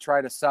own him, I'd try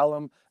to sell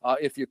him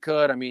if you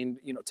could. I mean,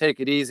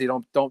 take it easy.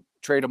 Don't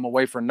trade him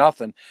away for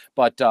nothing.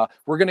 But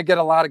we're going to get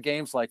a lot of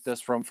games like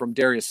this from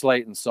Darius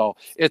Slayton. So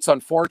it's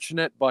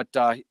unfortunate, but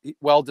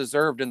well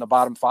deserved in the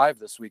bottom 5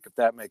 this week, if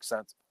that makes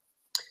sense.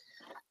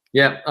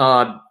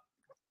 Yeah,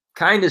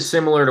 kind of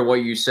similar to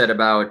what you said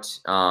about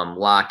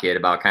Lockett,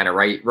 about kind of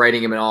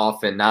writing him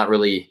off and not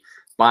really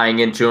buying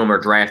into him or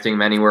drafting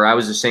him anywhere. I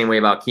was the same way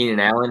about Keenan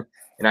Allen,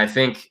 and I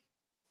think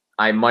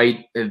I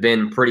might have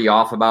been pretty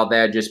off about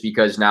that just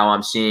because now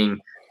I'm seeing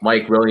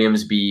Mike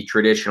Williams be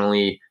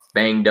traditionally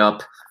banged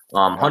up.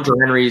 Hunter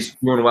Henry's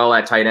doing well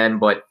at tight end,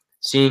 but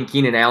seeing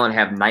Keenan Allen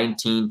have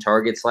 19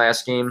 targets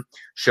last game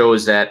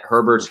shows that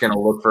Herbert's going to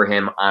look for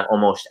him on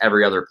almost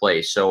every other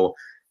play. So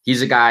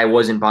he's a guy I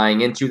wasn't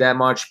buying into that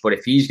much, but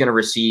if he's going to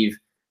receive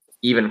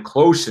even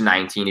close to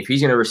 19, if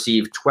he's going to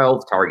receive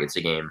 12 targets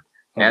a game,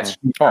 that's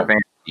huge for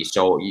fantasy.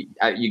 So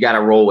you got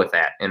to roll with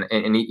that.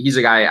 And he's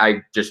a guy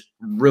I just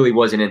really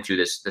wasn't into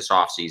this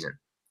offseason.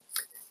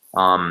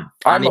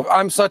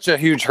 I'm such a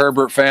huge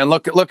Herbert fan.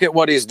 Look at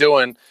what he's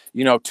doing,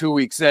 2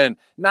 weeks in.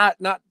 Not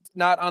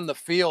on the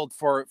field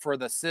for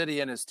the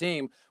city and his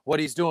team, what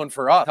he's doing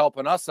for us,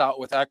 helping us out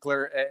with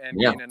Eckler and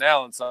Keenan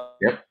Allen. So,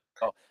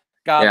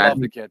 God love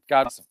the kid.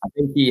 God bless him. I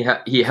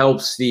think he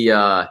helps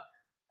the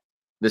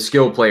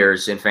skill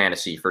players in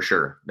fantasy for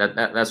sure.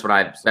 That's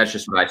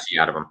just what I see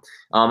out of him.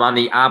 On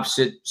the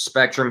opposite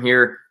spectrum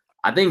here,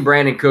 I think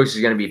Brandon Cooks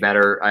is going to be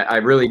better. I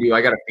really do.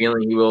 I got a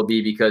feeling he will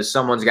be because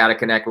someone's got to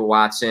connect with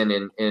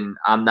Watson, and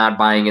I'm not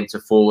buying into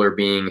Fuller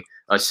being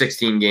a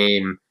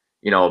 16-game,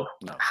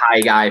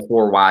 high guy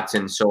for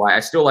Watson. So I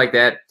still like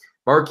that.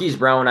 Marquise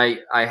Brown,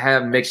 I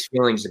have mixed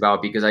feelings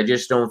about because I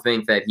just don't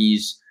think that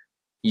he's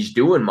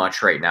doing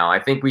much right now. I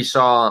think we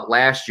saw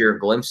last year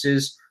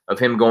glimpses of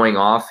him going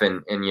off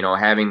and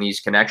having these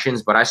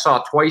connections, but I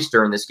saw twice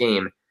during this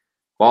game,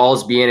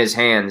 balls be in his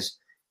hands,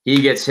 he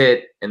gets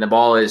hit, and the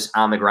ball is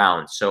on the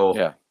ground. So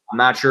I'm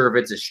not sure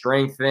if it's a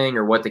strength thing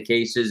or what the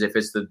case is, if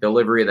it's the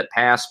delivery of the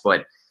pass,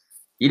 but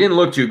he didn't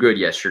look too good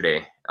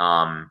yesterday.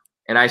 And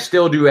I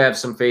still do have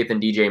some faith in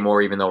DJ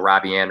Moore, even though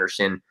Robbie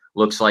Anderson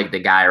looks like the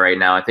guy right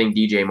now. I think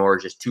DJ Moore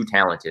is just too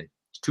talented.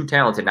 He's too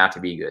talented not to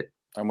be good.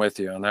 I'm with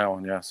you on that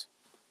one, yes.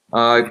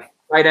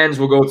 Tight ends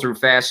we'll go through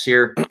fast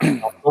here.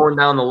 Going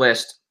down the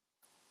list,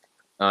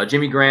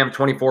 Jimmy Graham,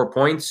 24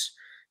 points.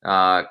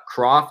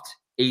 Croft,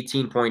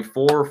 18.4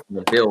 from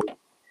the Bills.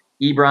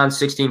 Ebron,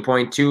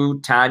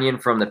 16.2.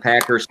 Tanyan from the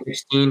Packers,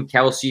 16.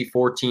 Kelsey,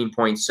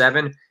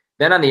 14.7.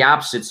 Then on the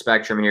opposite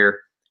spectrum here,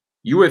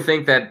 you would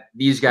think that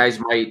these guys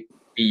might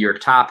be your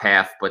top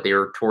half, but they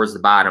were towards the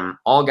bottom.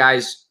 All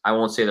guys, I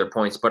won't say their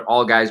points, but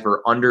all guys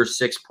were under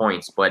 6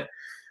 points. But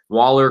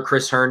Waller,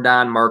 Chris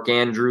Herndon, Mark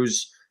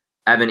Andrews,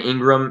 Evan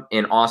Ingram,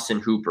 and Austin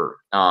Hooper.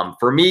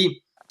 For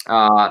me,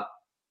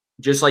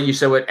 just like you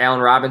said with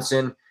Allen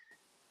Robinson,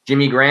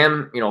 Jimmy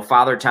Graham,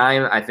 father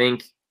time, I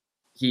think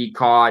he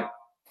caught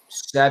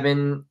I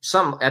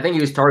think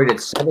he was targeted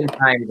 7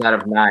 times out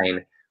of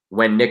 9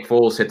 when Nick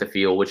Foles hit the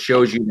field, which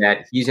shows you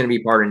that he's going to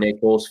be part of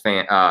Nick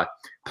Foles'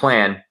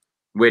 plan,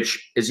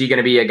 which is he going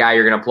to be a guy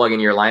you're going to plug in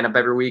your lineup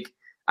every week?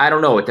 I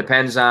don't know. It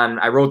depends on,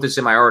 I wrote this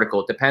in my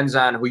article, it depends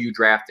on who you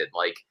drafted.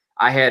 Like,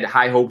 I had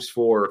high hopes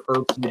for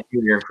Herb Smith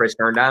Jr. and Chris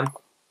Herndon.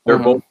 They're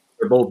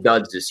both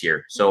duds this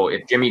year. So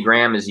if Jimmy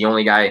Graham is the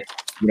only guy,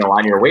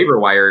 on your waiver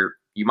wire,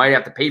 you might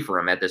have to pay for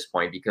him at this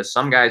point because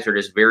some guys are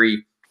just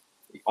very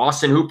 –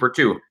 Austin Hooper,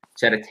 too.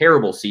 He's had a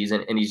terrible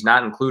season, and he's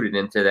not included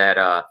into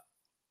that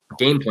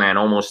game plan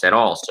almost at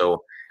all.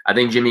 So I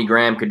think Jimmy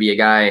Graham could be a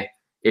guy,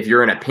 if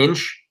you're in a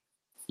pinch,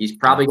 he's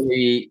probably going to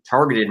be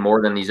targeted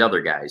more than these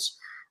other guys.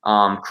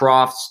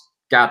 Croft's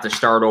got the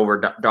start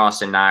over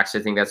Dawson Knox.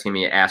 I think that's going to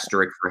be an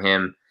asterisk for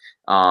him.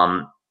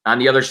 On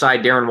the other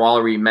side, Darren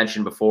Waller, we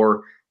mentioned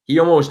before, he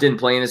almost didn't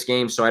play in this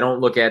game, so I don't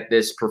look at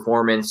this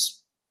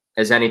performance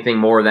as anything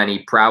more than he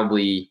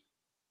probably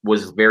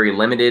was very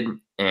limited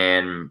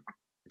and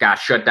got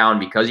shut down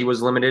because he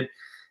was limited.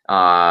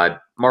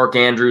 Mark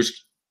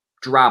Andrews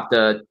dropped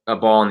a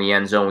ball in the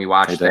end zone. We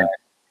watched that.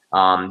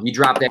 He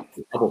dropped a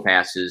couple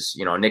passes.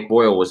 Nick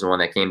Boyle was the one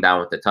that came down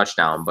with the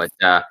touchdown, but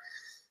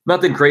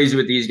nothing crazy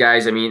with these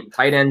guys. I mean,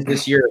 tight ends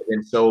this year have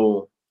been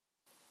so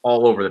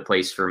all over the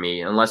place for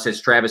me, unless it's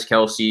Travis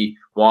Kelce,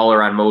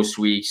 Waller on most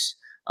weeks.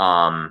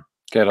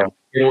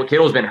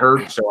 Kittle's been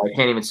hurt, so I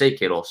can't even say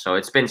Kittle. So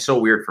it's been so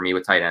weird for me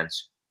with tight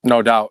ends.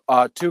 No doubt.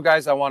 Two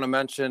guys I want to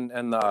mention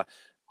in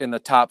the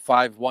top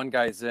 5. One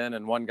guy's in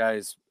and one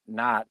guy's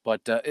not,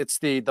 but it's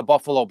the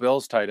Buffalo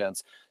Bills tight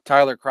ends,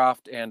 Tyler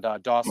Kroft and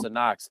Dawson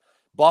Knox.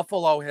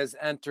 Buffalo has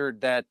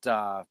entered that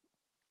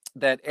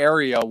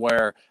area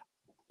where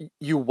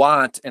you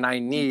want and I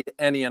need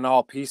any and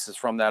all pieces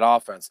from that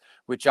offense.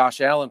 With Josh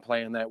Allen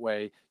playing that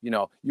way,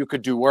 you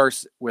could do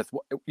worse with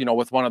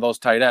one of those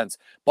tight ends.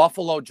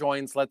 Buffalo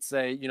joins, let's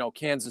say,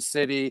 Kansas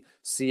City,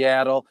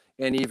 Seattle,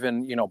 and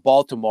even,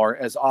 Baltimore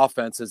as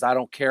offenses. I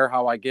don't care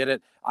how I get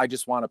it. I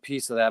just want a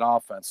piece of that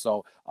offense.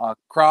 So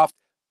Kroft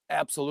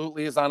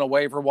absolutely is on a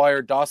waiver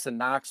wire. Dawson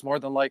Knox more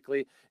than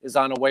likely is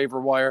on a waiver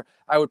wire.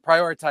 I would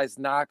prioritize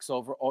Knox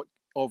over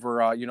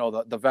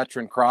the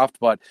veteran Kroft,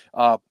 but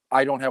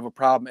I don't have a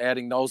problem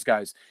adding those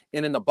guys.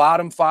 And in the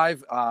bottom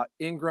 5,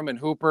 Ingram and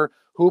Hooper.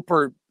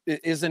 Hooper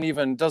doesn't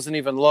even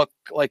look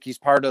like he's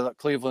part of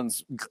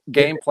Cleveland's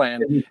game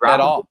plan at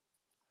all.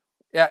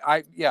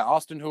 Yeah,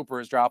 Austin Hooper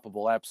is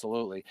droppable,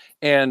 absolutely.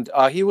 And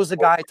he was a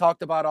guy I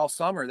talked about all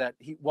summer that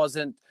he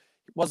wasn't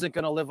going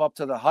to live up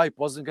to the hype,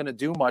 wasn't going to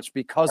do much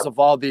because of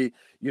all the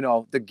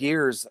the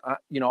gears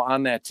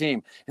on that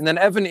team. And then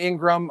Evan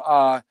Ingram,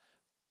 I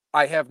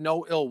have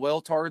no ill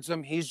will towards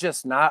him. He's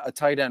just not a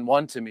tight end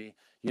 1 to me,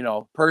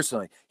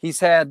 personally.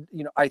 He's had,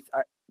 I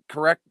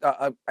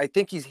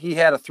think he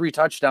had a 3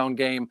 touchdown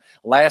game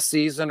last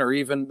season or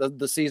even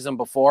the season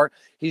before.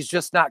 He's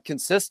just not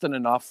consistent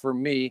enough for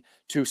me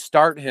to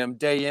start him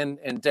day in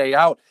and day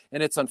out.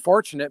 And it's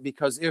unfortunate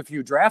because if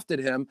you drafted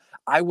him,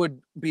 I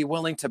would be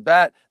willing to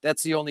bet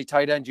that's the only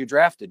tight end you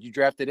drafted. You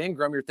drafted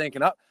Ingram, you're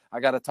thinking, oh,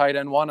 I got a tight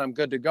end 1, I'm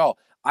good to go.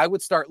 I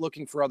would start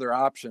looking for other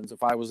options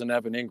if I was an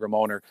Evan Ingram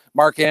owner.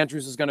 Mark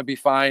Andrews is going to be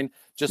fine.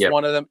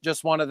 One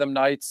of them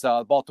nights.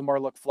 Baltimore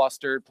looked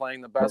flustered,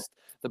 playing the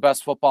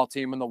best football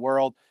team in the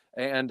world.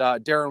 And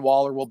Darren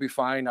Waller will be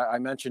fine. I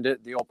mentioned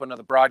it, the open of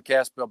the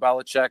broadcast. Bill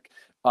Belichick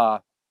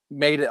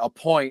made it a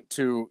point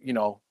to,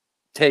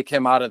 take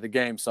him out of the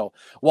game. So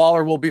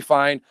Waller will be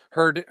fine.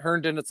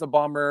 Herndon, it's a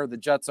bummer. The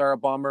Jets are a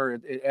bummer.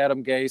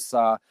 Adam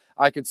Gase,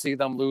 I could see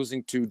them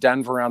losing to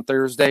Denver on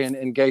Thursday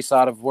and Gase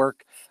out of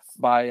work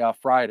by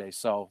Friday.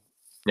 So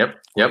yep.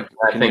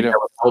 I think that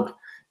would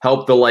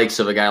help the likes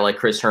of a guy like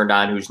Chris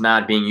Herndon, who's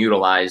not being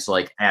utilized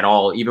like at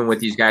all, even with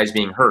these guys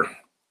being hurt.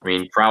 I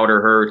mean,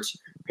 Crowder hurt,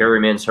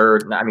 Perryman's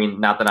hurt. I mean,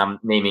 not that I'm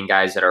naming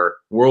guys that are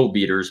world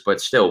beaters, but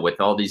still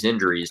with all these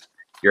injuries,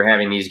 you're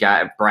having these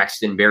guys,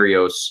 Braxton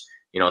Berrios,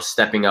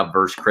 stepping up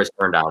versus Chris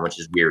Herndon, which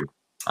is weird.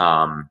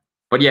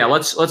 But yeah,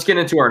 let's get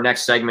into our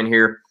next segment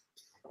here.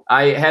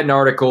 I had an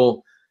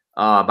article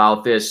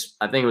about this.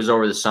 I think it was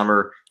over the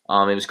summer.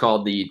 It was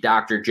called the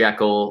Dr.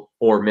 Jekyll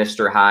or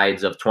Mr.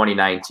 Hydes of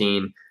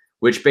 2019,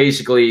 which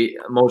basically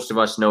most of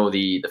us know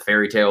the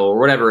fairy tale or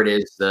whatever it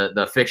is,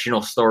 the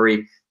fictional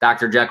story,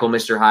 Dr. Jekyll,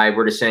 Mr. Hyde.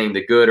 We're just saying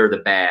the good or the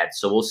bad.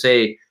 So we'll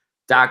say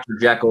Dr.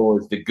 Jekyll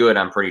is the good,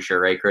 I'm pretty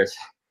sure, right, Chris?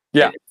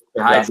 Yeah.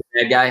 Mr. Hyde's the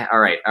bad guy? All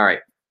right. I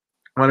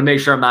want to make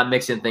sure I'm not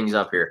mixing things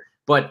up here.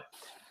 But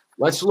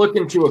let's look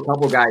into a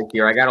couple guys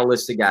here. I got a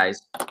list of guys,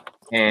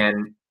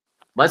 and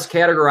let's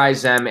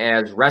categorize them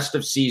as rest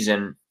of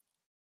season.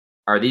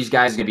 Are these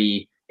guys going to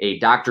be a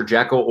Dr.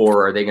 Jekyll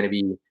or are they going to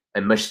be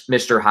a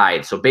Mr.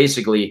 Hyde? So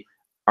basically,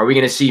 are we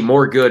going to see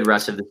more good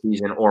rest of the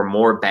season or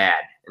more bad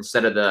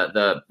instead of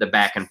the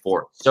back and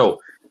forth? So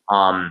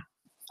I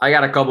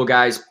got a couple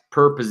guys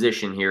per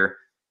position here.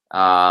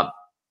 I'll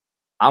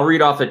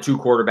read off the 2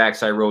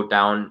 quarterbacks I wrote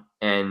down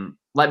and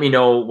let me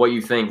know what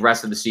you think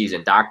rest of the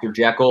season. Dr.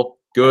 Jekyll,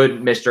 good.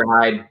 Mr.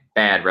 Hyde,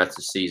 bad rest of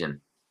the season.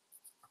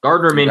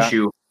 Gardner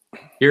Minshew.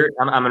 Here,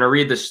 I'm going to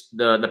read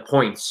the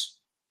points.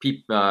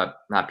 Not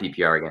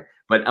PPR again,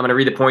 but I'm going to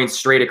read the points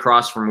straight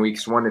across from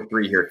weeks 1 to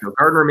 3 here. So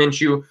Gardner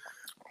Minshew,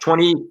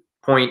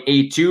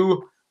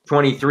 20.82,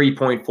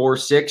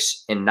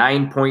 23.46, and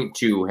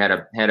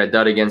 9.2 had a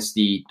dud against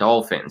the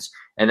Dolphins.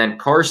 And then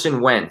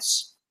Carson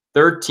Wentz,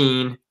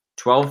 13,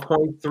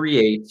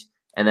 12.38,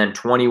 and then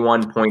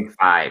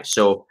 21.5.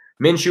 So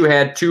Minshew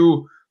had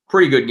 2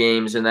 pretty good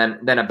games and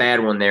then a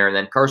bad one there. And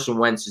then Carson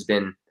Wentz has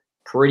been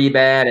pretty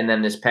bad, and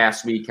then this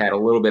past week had a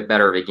little bit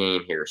better of a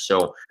game here.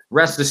 So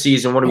rest of the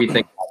season, what do we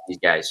think about these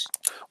guys?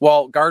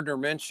 Well, Gardner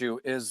Minshew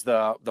is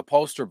the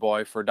poster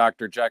boy for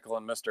Dr. Jekyll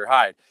and Mr.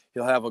 Hyde.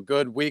 He'll have a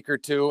good week or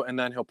 2, and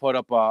then he'll put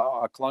up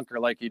a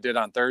clunker like he did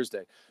on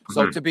Thursday.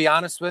 So to be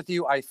honest with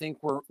you, I think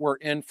we're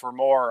in for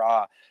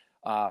more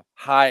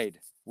Hyde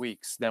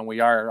weeks than we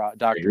are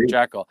Dr.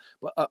 Jekyll.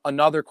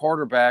 Another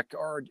quarterback,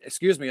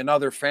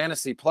 another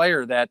fantasy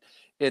player that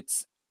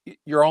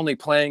you're only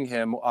playing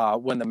him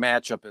when the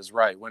matchup is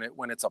right,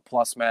 when it's a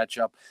plus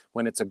matchup,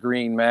 when it's a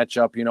green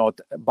matchup, at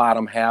the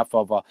bottom half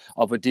of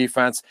a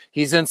defense.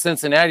 He's in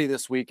Cincinnati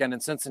this weekend,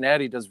 and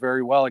Cincinnati does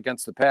very well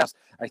against the pass.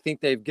 I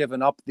think they've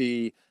given up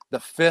the the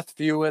fifth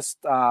fewest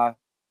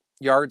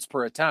yards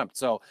per attempt.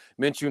 So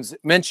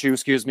Minshew,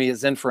 excuse me,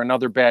 is in for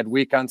another bad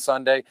week on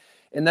Sunday.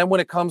 And then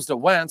when it comes to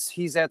Wentz,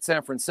 he's at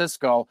San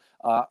Francisco.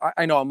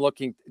 I know I'm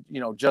looking,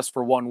 just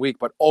for 1 week,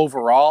 but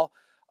overall,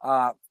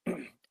 I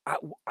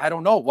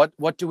don't know.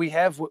 What do we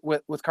have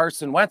with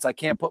Carson Wentz? I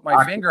can't put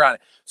my finger on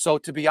it. So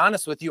to be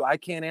honest with you, I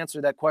can't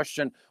answer that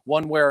question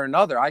one way or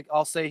another.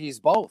 I'll say he's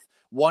both.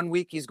 1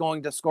 week he's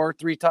going to score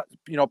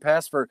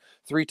pass for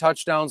 3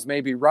 touchdowns,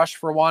 maybe rush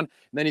for 1. And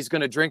then he's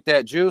going to drink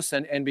that juice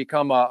and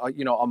become a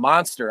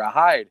monster, a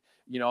Hyde.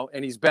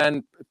 And he's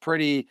been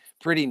pretty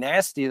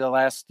nasty the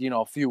last,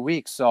 few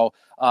weeks. So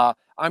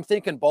I'm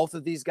thinking both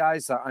of these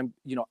guys,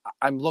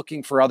 I'm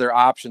looking for other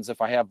options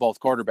if I have both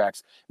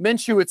quarterbacks.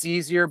 Minshew, it's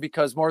easier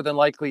because more than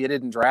likely you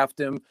didn't draft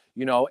him,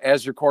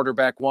 as your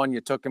quarterback 1.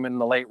 You took him in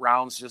the late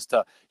rounds just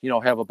to,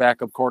 have a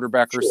backup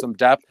quarterback or some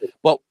depth.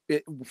 But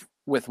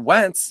with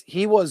Wentz,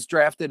 he was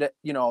drafted at,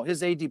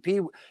 his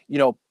ADP,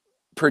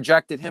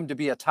 projected him to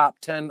be a top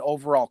 10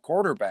 overall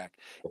quarterback.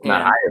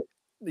 Not higher.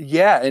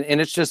 Yeah,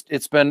 and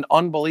it's been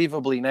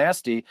unbelievably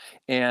nasty.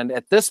 And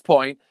at this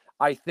point,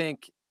 I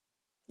think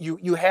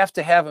you have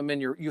to have him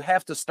you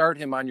have to start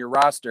him on your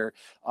roster.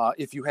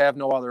 If you have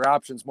no other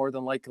options, more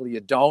than likely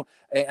you don't.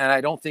 And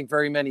I don't think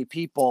very many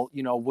people,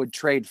 would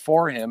trade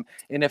for him.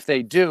 And if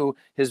they do,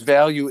 his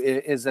value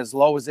is as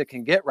low as it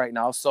can get right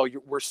now. So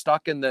we're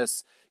stuck in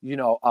this,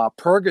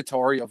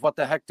 purgatory of what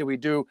the heck do we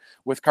do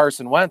with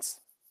Carson Wentz?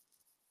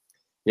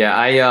 Yeah,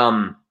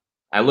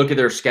 I look at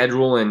their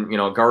schedule and,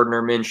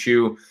 Gardner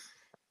Minshew,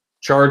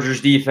 Chargers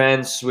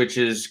defense, which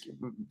is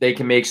they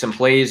can make some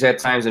plays at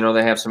times. I know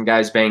they have some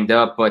guys banged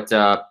up, but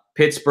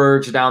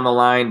Pittsburgh's down the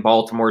line,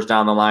 Baltimore's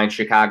down the line,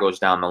 Chicago's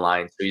down the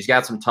line. So he's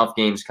got some tough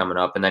games coming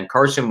up. And then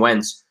Carson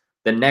Wentz,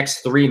 the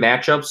next 3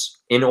 matchups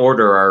in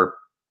order are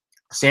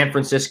San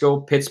Francisco,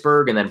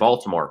 Pittsburgh, and then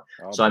Baltimore.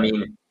 So, I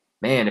mean,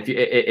 man,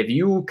 if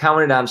you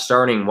counted on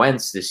starting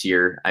Wentz this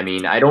year, I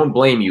mean, I don't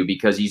blame you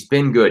because he's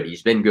been good.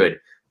 He's been good.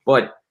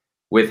 But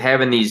with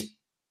having these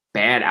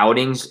bad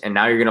outings, and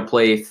now you're going to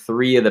play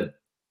 3 of the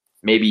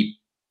maybe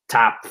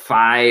top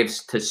 5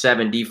 to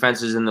 7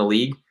 defenses in the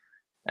league,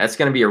 that's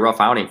going to be a rough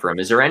outing for him.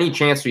 Is there any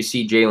chance we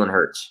see Jalen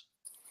Hurts?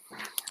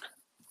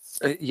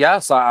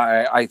 Yes,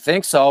 I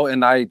think so.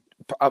 And on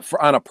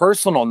a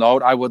personal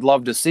note, I would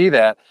love to see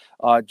that.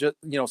 Just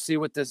see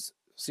what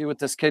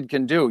this kid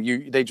can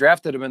do. They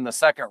drafted him in the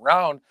 2nd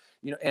round.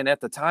 And at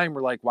the time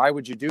we're like, why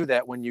would you do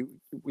that when you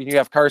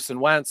have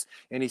Carson Wentz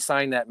and he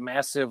signed that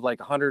massive, like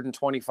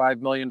 $125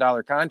 million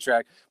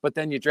contract, but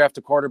then you draft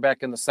a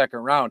quarterback in the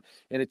 2nd round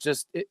and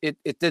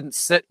it didn't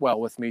sit well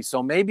with me.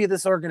 So maybe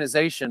this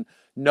organization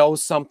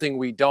knows something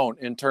we don't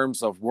in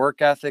terms of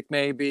work ethic,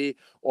 maybe,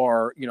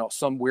 or,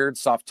 some weird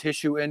soft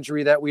tissue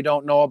injury that we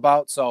don't know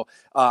about. So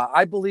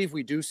I believe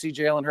we do see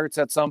Jalen Hurts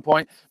at some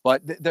point,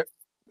 but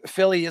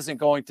Philly isn't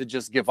going to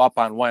just give up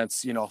on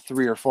Wentz,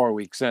 3 or 4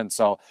 weeks in.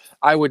 So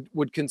I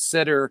would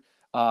consider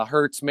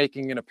Hurts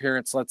making an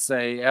appearance, let's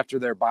say, after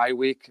their bye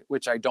week,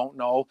 which I don't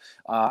know.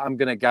 I'm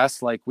going to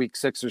guess like week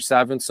 6 or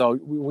 7. So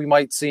we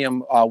might see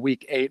him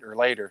week 8 or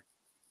later.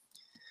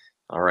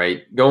 All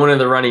right. Going to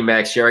the running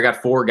backs here, I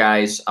got 4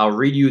 guys. I'll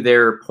read you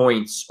their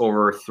points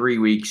over 3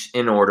 weeks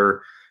in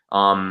order,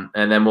 and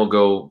then we'll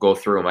go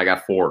through them. I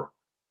got 4.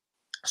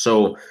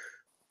 So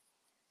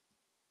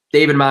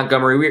David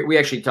Montgomery, we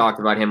actually talked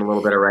about him a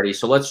little bit already,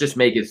 so let's just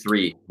make it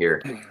 3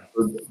 here.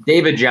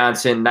 David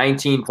Johnson,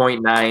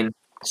 19.9,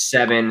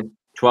 7,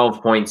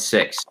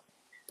 12.6.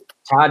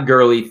 Todd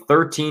Gurley,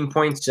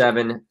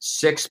 13.7,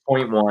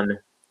 6.1,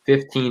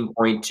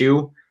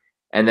 15.2.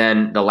 And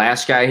then the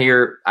last guy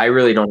here, I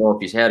really don't know if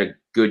he's had a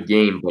good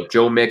game, but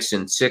Joe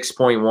Mixon,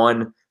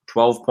 6.1,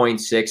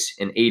 12.6,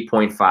 and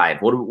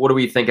 8.5. What are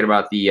we thinking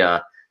about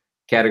the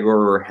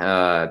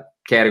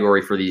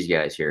category for these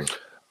guys here?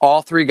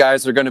 All 3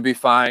 guys are going to be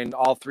fine.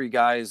 All 3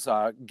 guys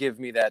give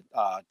me that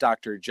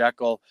Dr.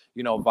 Jekyll,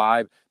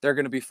 vibe. They're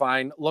going to be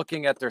fine.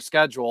 Looking at their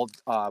schedule,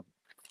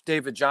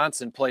 David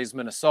Johnson plays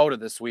Minnesota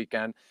this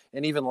weekend,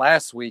 and even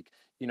last week,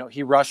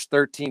 he rushed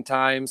 13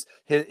 times.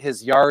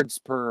 His yards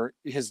per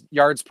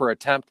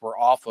attempt were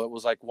awful. It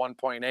was like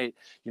 1.8,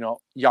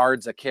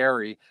 yards a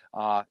carry.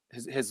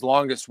 His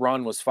longest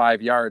run was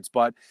 5 yards.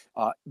 But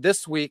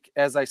this week,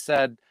 as I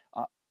said,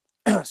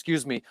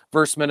 excuse me,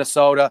 versus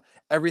Minnesota,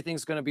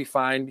 everything's going to be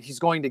fine. He's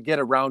going to get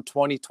around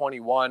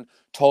 20-21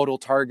 total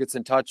targets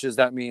and touches.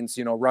 That means,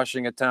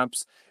 rushing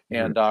attempts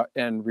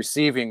and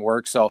receiving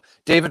work. So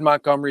David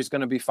Montgomery is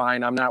going to be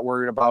fine. I'm not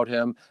worried about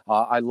him.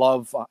 I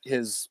love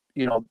his,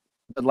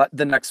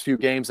 the next few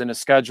games in his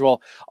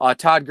schedule.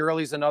 Todd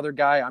Gurley's another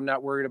guy I'm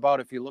not worried about.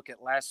 If you look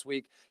at last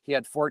week, he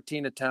had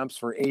 14 attempts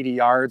for 80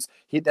 yards.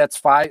 That's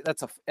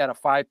at a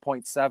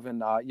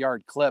 5.7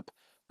 yard clip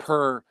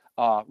per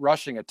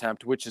rushing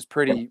attempt, which is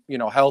pretty,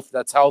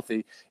 that's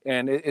healthy.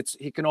 And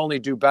he can only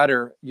do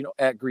better,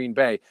 at Green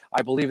Bay.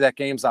 I believe that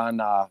game's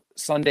on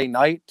Sunday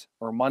night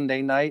or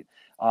Monday night.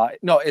 I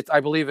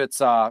believe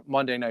it's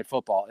Monday Night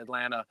Football,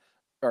 Atlanta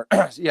or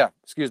yeah,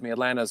 excuse me,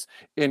 Atlanta's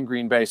in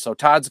Green Bay. So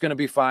Todd's going to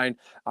be fine.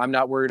 I'm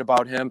not worried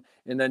about him.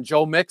 And then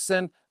Joe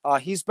Mixon,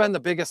 he's been the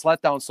biggest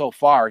letdown so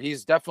far.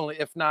 He's definitely,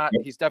 if not,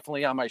 he's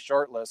definitely on my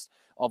short list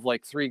of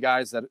like 3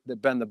 guys that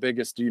have been the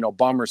biggest,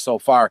 bummers so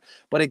far.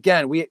 But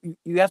again,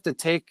 you have to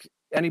take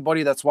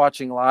anybody that's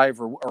watching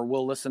live or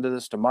will listen to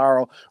this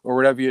tomorrow or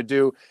whatever you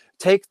do,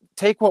 take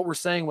what we're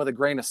saying with a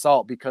grain of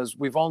salt, because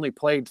we've only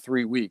played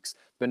 3 weeks.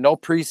 Been no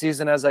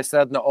preseason, as I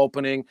said in the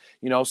opening,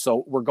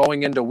 so we're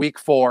going into week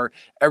 4.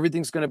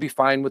 Everything's going to be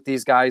fine with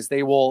these guys.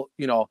 They will,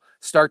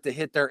 start to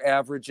hit their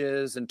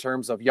averages in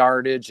terms of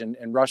yardage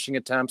and rushing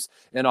attempts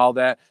and all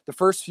that. The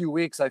first few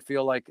weeks, I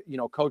feel like,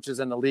 coaches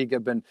in the league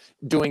have been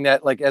doing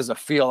that like as a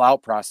feel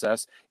out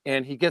process.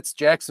 And he gets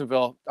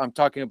Jacksonville. I'm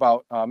talking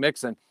about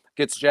Mixon.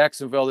 Gets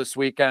Jacksonville this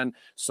weekend.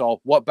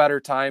 So what better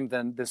time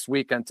than this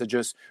weekend to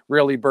just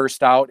really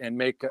burst out and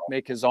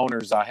make his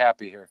owners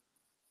happy here.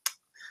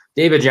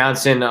 David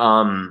Johnson,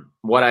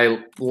 what I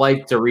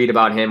liked to read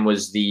about him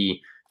was the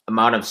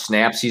amount of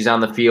snaps he's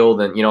on the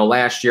field. And,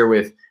 last year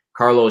with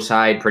Carlos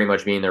Hyde pretty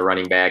much being their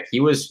running back, he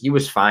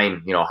was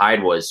fine.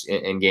 Hyde was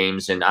in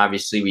games. And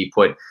obviously we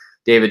put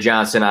David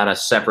Johnson on a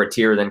separate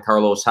tier than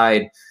Carlos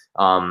Hyde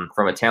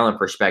from a talent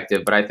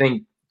perspective. But I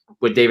think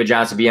with David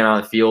Johnson being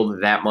on the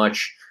field that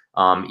much,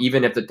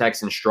 even if the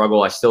Texans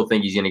struggle, I still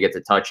think he's going to get the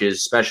touches,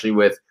 especially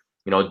with,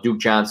 Duke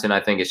Johnson, I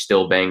think, is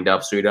still banged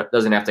up, so he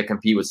doesn't have to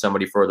compete with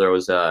somebody for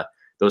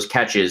those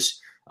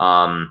catches.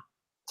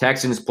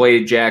 Texans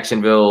played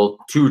Jacksonville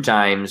 2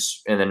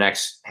 times in the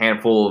next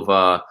handful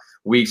of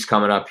weeks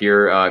coming up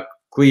here.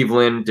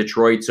 Cleveland,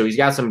 Detroit. So he's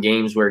got some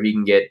games where he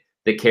can get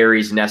the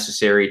carries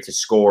necessary to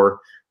score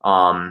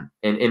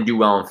and do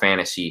well in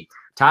fantasy.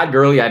 Todd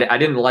Gurley, I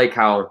didn't like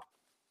how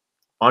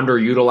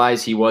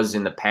underutilized he was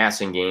in the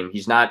passing game.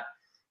 He's not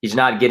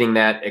getting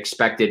that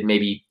expected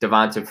maybe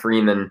Devonta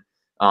Freeman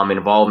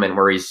involvement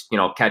where he's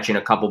catching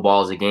a couple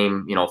balls a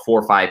game, 4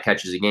 or 5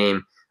 catches a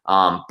game.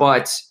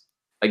 But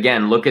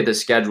again, look at the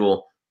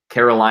schedule: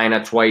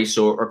 Carolina twice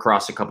or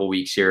across a couple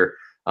weeks here.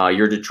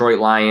 Your Detroit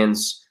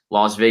Lions,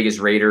 Las Vegas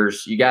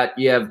Raiders. You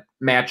have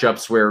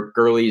matchups where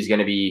Gurley is going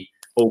to be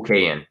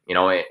okay in.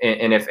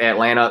 And if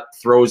Atlanta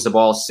throws the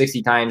ball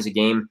 60 times a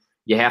game,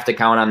 you have to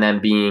count on them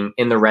being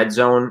in the red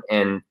zone,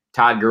 and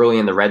Todd Gurley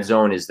in the red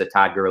zone is the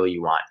Todd Gurley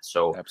you want.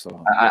 So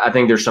absolutely. I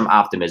think there's some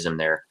optimism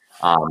there.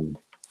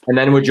 And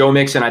then with Joe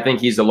Mixon, I think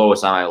he's the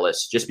lowest on my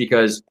list, just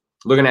because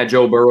looking at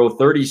Joe Burrow,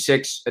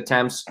 36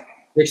 attempts,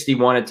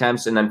 61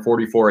 attempts, and then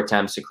 44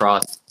 attempts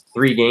across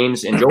 3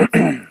 games. And Joe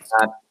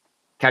not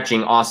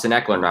catching Austin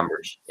Eckler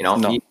numbers.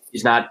 No.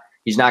 He's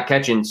not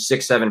catching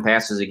 6-7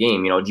 passes a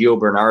game. Gio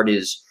Bernard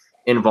is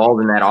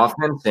involved in that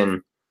offense,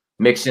 and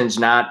Mixon's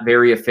not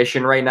very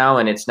efficient right now,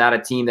 and it's not a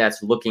team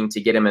that's looking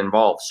to get him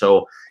involved.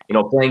 So,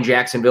 playing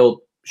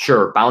Jacksonville,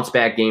 sure, bounce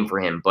back game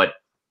for him. But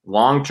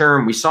long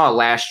term, we saw it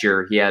last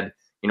year. He had,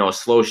 a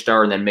slow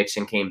start, and then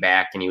Mixon came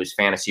back and he was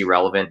fantasy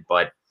relevant.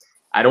 But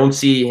I don't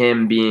see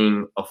him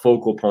being a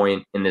focal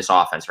point in this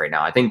offense right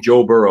now. I think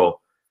Joe Burrow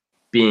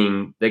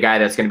being the guy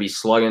that's going to be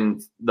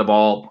slugging the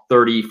ball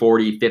 30,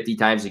 40, 50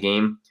 times a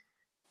game,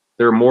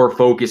 they're more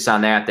focused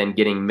on that than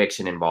getting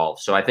Mixon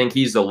involved. So I think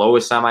he's the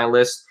lowest on my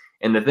list.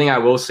 And the thing I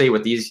will say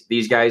with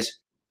these guys,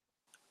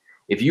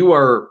 if you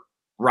are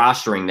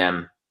rostering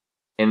them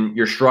and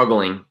you're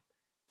struggling,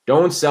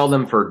 don't sell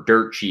them for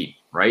dirt cheap,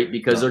 right?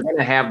 Because they're going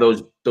to have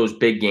those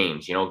big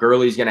games.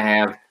 Gurley's going to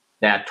have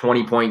that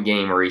 20-point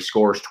game where he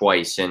scores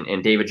twice,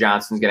 and David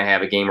Johnson's going to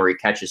have a game where he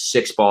catches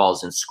 6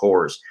 balls and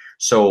scores.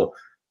 So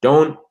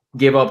don't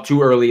give up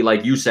too early,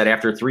 like you said,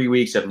 after 3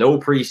 weeks of no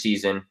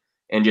preseason,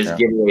 and just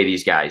give away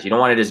these guys. You don't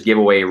want to just give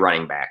away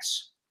running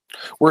backs.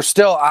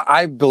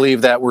 I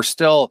believe that we're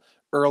still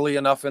early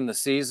enough in the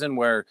season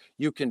where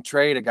you can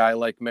trade a guy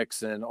like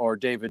Mixon or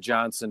David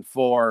Johnson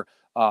for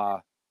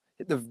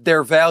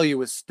their value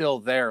is still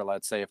there.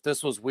 Let's say if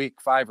this was week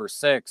 5 or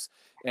 6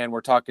 and we're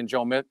talking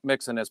Joe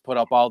Mixon has put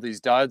up all these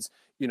duds,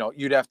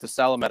 you'd have to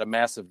sell him at a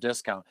massive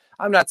discount.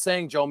 I'm not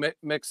saying Joe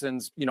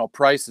Mixon's,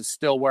 price is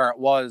still where it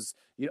was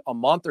a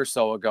month or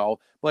so ago,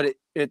 but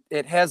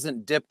it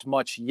hasn't dipped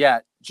much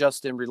yet,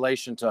 just in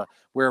relation to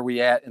where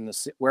we're at in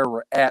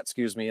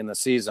the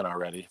season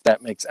already, if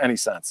that makes any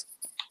sense.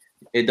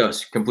 It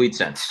does. Complete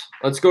sense.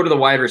 Let's go to the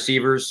wide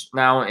receivers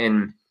now.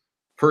 And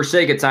for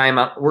sake of time,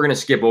 we're going to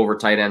skip over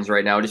tight ends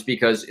right now, just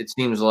because it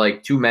seems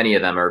like too many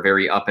of them are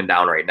very up and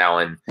down right now.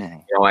 And,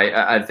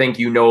 I think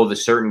the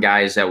certain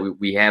guys that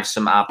we have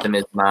some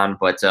optimism on,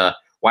 but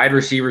wide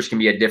receivers can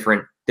be a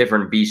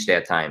different beast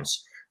at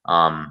times.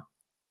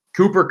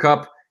 Cooper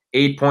Kupp,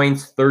 8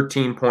 points,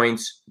 13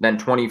 points, then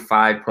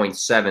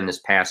 25.7 this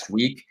past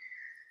week.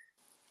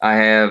 I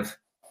have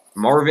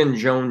Marvin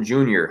Jones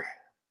Jr.,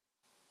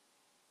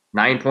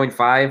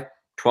 9.5,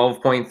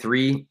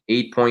 12.3,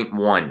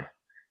 8.1.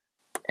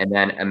 And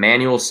then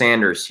Emmanuel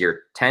Sanders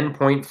here,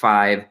 10.5,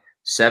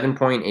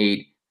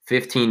 7.8,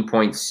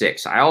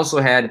 15.6. I also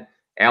had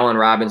Allen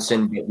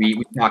Robinson, but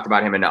we talked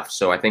about him enough,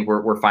 so I think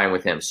we're fine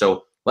with him.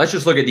 So let's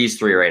just look at these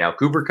 3 right now: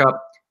 Cooper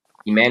Kupp,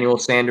 Emmanuel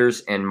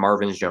Sanders, and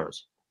Marvin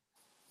Jones.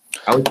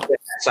 I would say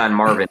X on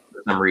Marvin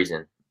for some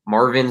reason.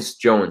 Marvin's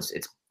Jones.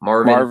 It's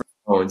Marvin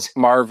Jones.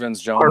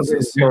 Marvin's Jones.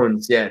 Marvin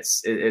Jones. Yeah,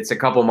 it's a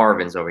couple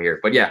Marvins over here.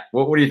 But yeah,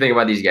 what do you think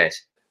about these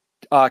guys?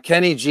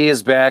 Kenny G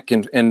is back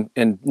and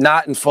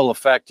not in full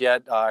effect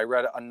yet. I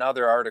read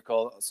another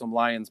article, some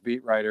Lions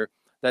beat writer,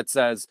 that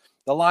says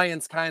the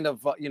Lions kind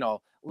of,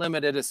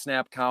 limited his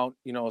snap count,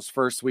 his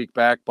first week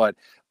back. But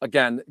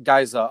again,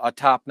 guy's a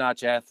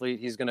top-notch athlete.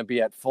 He's going to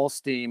be at full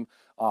steam,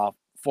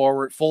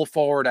 full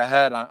forward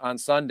ahead on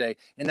Sunday.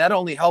 And that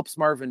only helps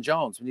Marvin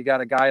Jones. When you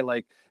got a guy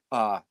like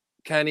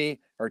Kenny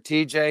or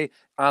TJ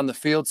on the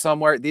field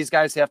somewhere, these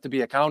guys have to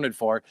be accounted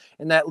for.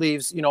 And that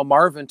leaves,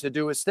 Marvin to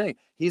do his thing.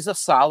 He's a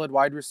solid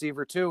wide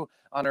receiver too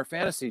on our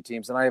fantasy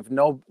teams. And I have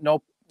no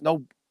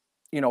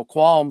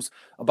qualms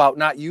about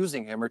not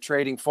using him or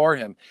trading for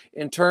him.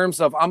 In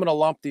terms of, I'm going to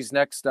lump these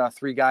next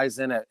three guys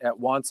in at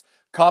once.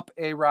 Kupp,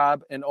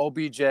 A-Rob, and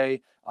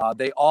OBJ.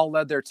 They all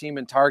led their team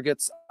in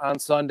targets on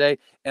Sunday,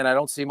 and I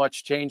don't see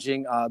much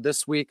changing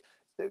this week.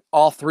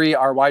 All three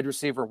are wide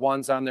receiver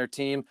ones on their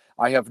team.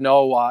 I have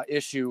no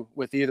issue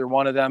with either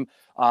one of them.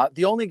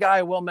 The only guy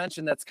I will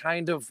mention that's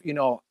kind of,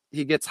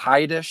 he gets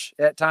Hyde-ish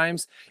at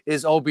times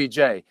is OBJ.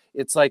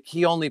 It's like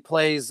he only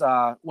plays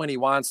when he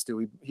wants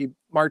to. He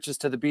marches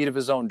to the beat of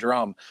his own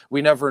drum.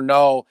 We never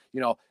know,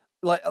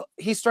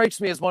 he strikes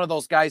me as one of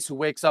those guys who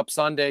wakes up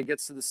Sunday,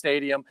 gets to the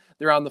stadium,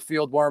 they're on the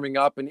field warming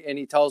up, and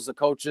he tells the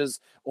coaches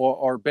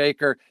or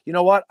Baker, you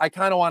know what, I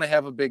kind of want to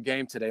have a big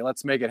game today.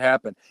 Let's make it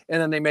happen. And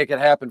then they make it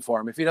happen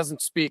for him. If he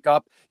doesn't speak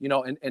up,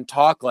 and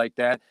talk like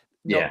that,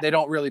 they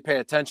don't really pay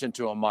attention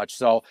to him much.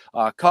 So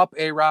Kupp,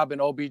 A-Rob,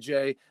 and OBJ,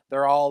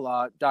 they're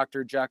all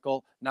Dr.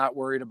 Jekyll, not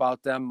worried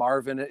about them.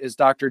 Marvin is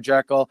Dr.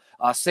 Jekyll.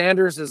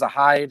 Sanders is a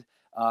Hyde.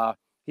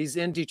 He's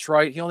in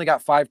Detroit. He only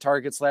got 5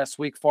 targets last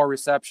week, 4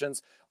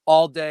 receptions.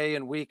 All day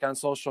and week on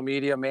social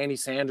media, Manny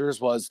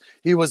Sanders was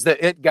the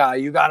it guy.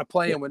 You got to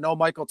play him with no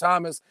Michael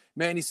Thomas.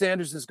 Manny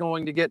Sanders is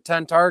going to get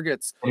 10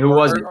 targets. And who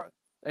was it?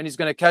 And he's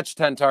going to catch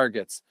 10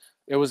 targets.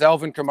 It was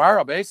Alvin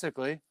Kamara,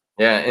 basically.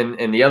 Yeah,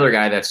 and the other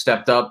guy that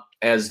stepped up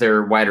as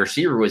their wide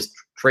receiver was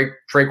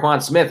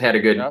Traquan Smith. Had a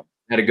good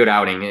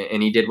outing,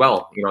 and he did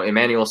well.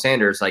 Emmanuel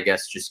Sanders, I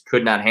guess, just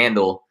could not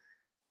handle,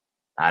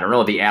 I don't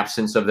know, the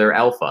absence of their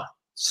alpha.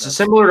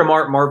 Similar to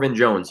Marvin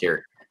Jones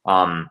here.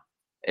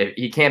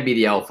 He can't be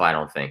the alpha, I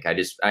don't think.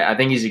 I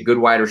think he's a good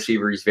wide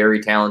receiver. He's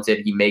very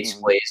talented. He makes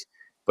plays.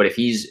 But if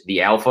he's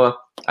the alpha,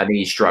 I think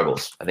he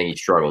struggles. A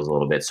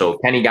little bit. So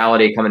Kenny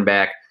Golladay coming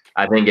back,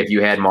 I think if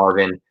you had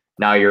Marvin,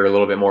 now you're a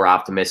little bit more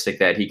optimistic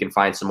that he can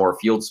find some more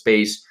field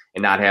space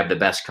and not have the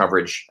best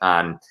coverage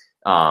on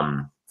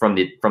from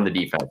the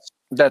defense.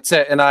 That's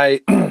it. And I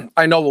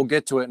know we'll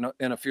get to it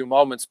in a few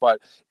moments, but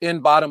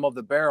in bottom of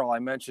the barrel, I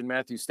mentioned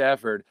Matthew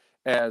Stafford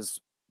as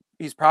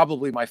he's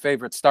probably my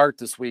favorite start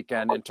this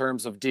weekend in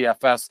terms of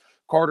DFS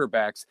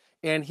quarterbacks.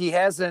 And he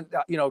hasn't,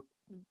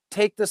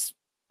 take this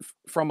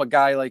from a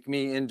guy like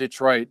me in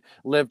Detroit,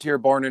 lived here,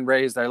 born and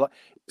raised.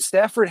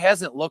 Stafford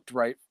hasn't looked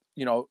right,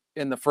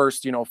 in the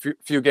first,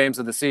 few games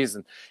of the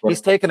season.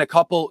 He's taken a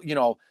couple,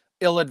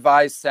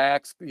 ill-advised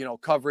sacks,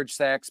 coverage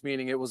sacks,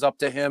 meaning it was up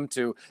to him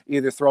to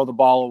either throw the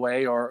ball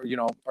away or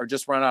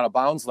just run out of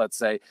bounds, let's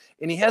say.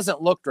 And he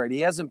hasn't looked right.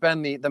 He hasn't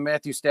been the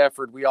Matthew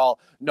Stafford we all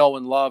know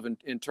and love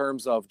in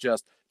terms of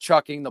just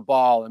chucking the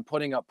ball and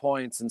putting up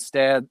points and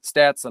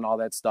stats and all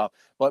that stuff.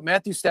 But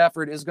Matthew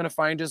Stafford is going to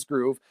find his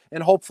groove,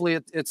 and hopefully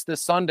it's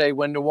this Sunday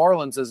when New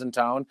Orleans is in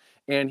town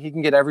and he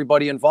can get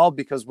everybody involved,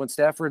 because when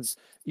Stafford's,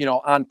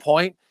 on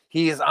point,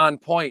 he is on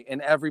point,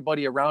 and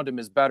everybody around him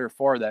is better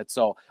for that.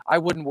 So I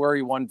wouldn't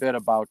worry one bit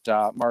about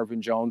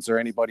Marvin Jones or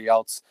anybody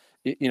else,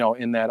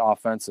 in that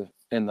offensive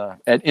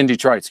in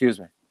Detroit. Excuse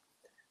me.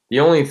 The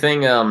only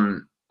thing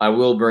I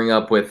will bring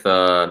up with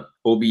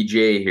OBJ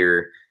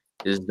here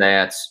is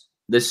that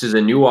this is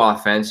a new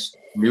offense,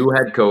 new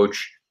head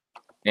coach,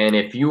 and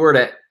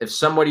if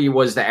somebody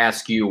was to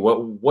ask you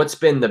what's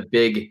been the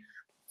big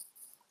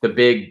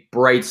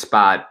bright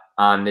spot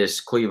on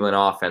this Cleveland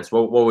offense,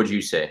 what would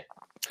you say?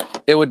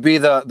 It would be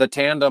the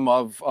tandem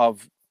of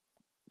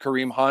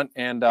Kareem Hunt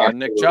and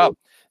Nick Chubb.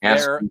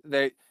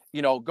 They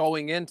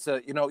going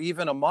into,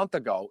 even a month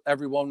ago,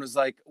 everyone was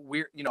like,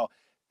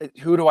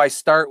 who do I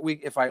start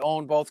if I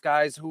own both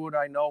guys? Who would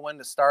I know when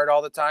to start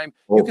all the time?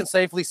 You can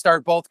safely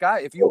start both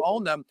guys. If you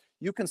own them,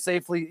 you can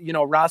safely,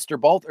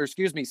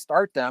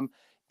 start them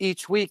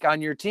each week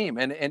on your team.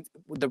 And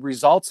the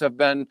results have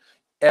been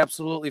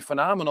absolutely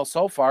phenomenal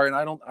so far. And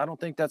I don't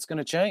think that's going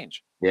to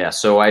change. Yeah,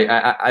 so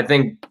I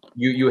think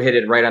you hit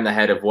it right on the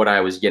head of what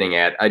I was getting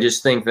at. I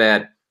just think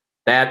that's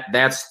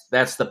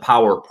the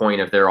power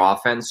point of their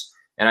offense.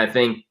 And I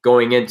think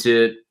going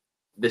into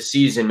the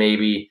season,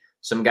 maybe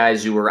some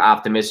guys who were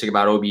optimistic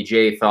about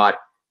OBJ thought,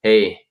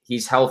 hey,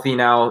 he's healthy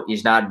now.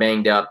 He's not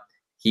banged up.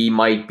 He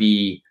might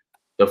be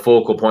the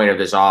focal point of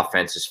this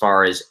offense as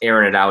far as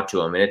airing it out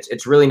to him. And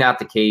it's really not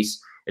the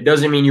case. It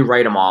doesn't mean you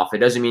write him off. It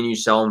doesn't mean you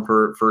sell him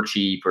for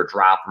cheap or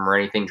drop him or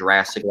anything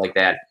drastic like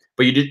that.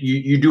 But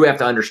you do have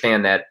to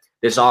understand that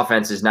this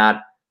offense is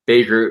not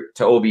Baker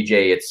to OBJ.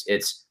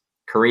 It's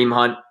Kareem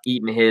Hunt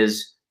eating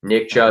his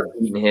Nick Chubb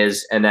eating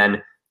his, and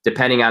then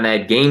depending on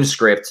that game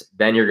script,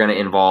 then you're going to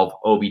involve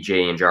OBJ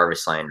and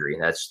Jarvis Landry.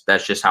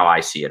 That's just how I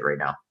see it right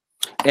now.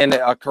 And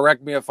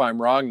correct me if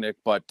I'm wrong, Nick,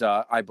 but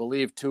I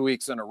believe 2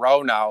 weeks in a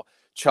row now,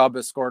 Chubb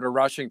has scored a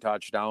rushing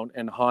touchdown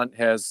and Hunt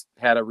has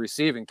had a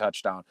receiving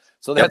touchdown.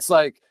 So that's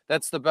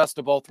that's the best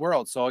of both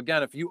worlds. So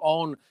again, if you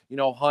own,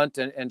 Hunt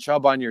and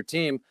Chubb on your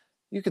team,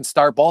 you can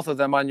start both of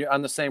them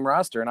on the same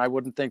roster, and I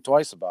wouldn't think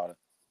twice about it.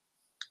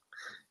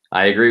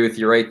 I agree with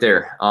you right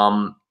there.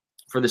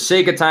 For the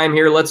sake of time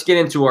here, let's get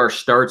into our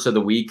starts of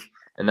the week,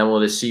 and then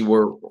we'll just see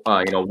where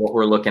what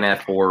we're looking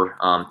at for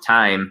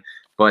time.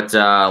 But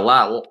a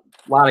lot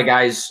of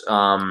guys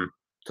to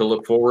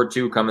look forward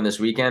to coming this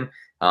weekend.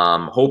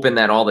 Hoping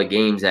that all the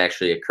games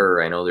actually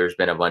occur. I know there's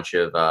been a bunch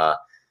of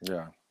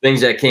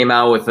things that came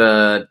out with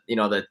the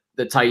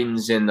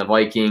Titans and the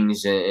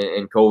Vikings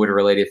and COVID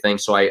related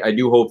things. So I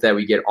do hope that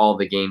we get all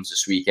the games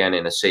this weekend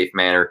in a safe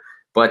manner.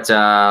 But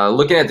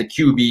looking at the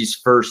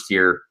QBs first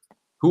here,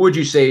 who would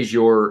you say is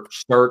your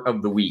start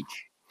of the week?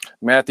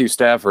 Matthew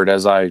Stafford,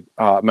 as I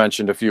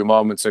mentioned a few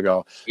moments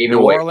ago.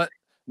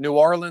 New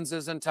Orleans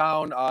is in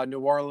town. New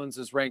Orleans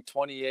is ranked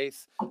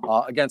 28th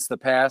against the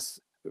pass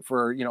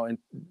for,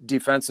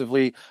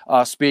 defensively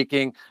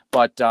speaking.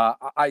 But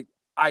I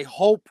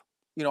hope,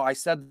 I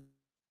said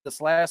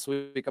this last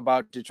week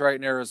about Detroit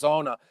and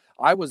Arizona.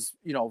 I was,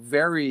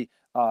 very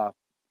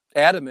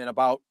adamant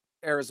about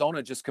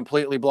Arizona just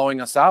completely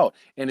blowing us out,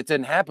 and it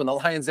didn't happen. The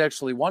Lions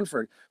actually won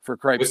for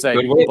cripe's sake.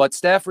 But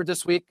Stafford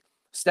this week,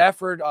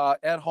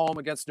 at home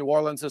against New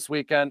Orleans this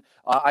weekend.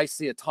 I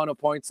see a ton of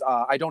points.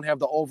 I don't have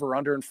the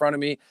over/under in front of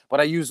me, but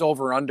I use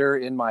over/under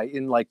in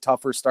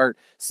tougher start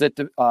sit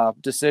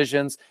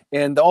decisions,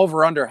 and the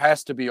over/under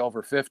has to be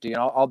over 50.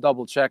 And I'll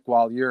double check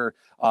while you're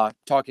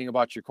talking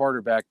about your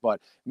quarterback.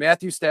 But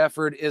Matthew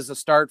Stafford is a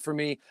start for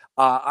me.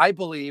 I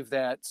believe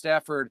that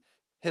Stafford,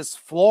 his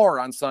floor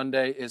on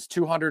Sunday is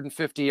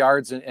 250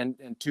 yards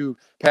and 2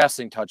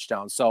 passing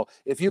touchdowns. So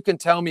if you can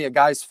tell me a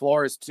guy's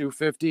floor is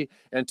 250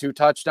 and 2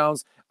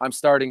 touchdowns, I'm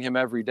starting him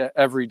every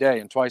day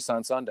and twice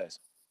on Sundays.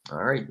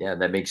 All right. Yeah,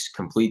 that makes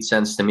complete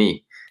sense to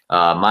me.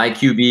 My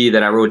QB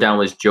that I wrote down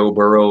was Joe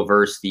Burrow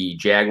versus the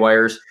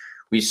Jaguars.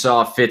 We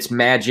saw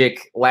Fitzmagic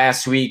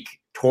last week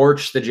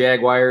torch the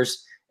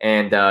Jaguars,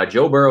 and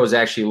Joe Burrow has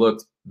actually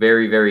looked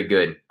very, very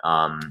good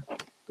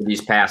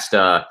these past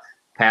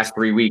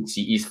 3 weeks.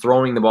 He's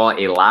throwing the ball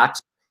a lot.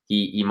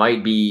 He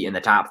might be in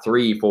the top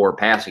 3 for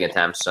passing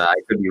attempts. I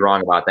could be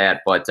wrong about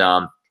that, but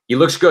he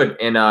looks good.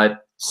 And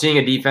seeing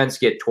a defense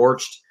get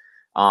torched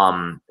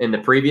in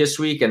the previous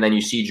week, and then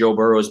you see Joe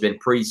Burrow has been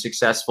pretty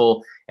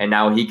successful, and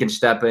now he can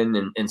step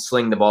in and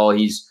sling the ball.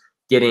 He's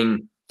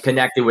getting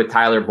connected with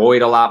Tyler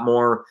Boyd a lot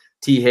more.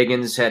 T.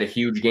 Higgins had a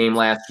huge game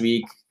last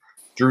week.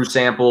 Drew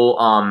Sample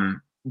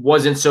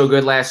wasn't so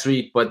good last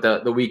week, but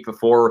the week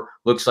before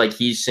looks like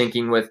he's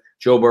syncing with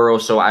Joe Burrow.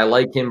 So I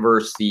like him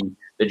versus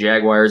the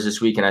Jaguars this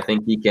week, and I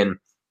think he can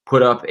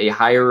put up a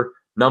higher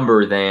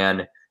number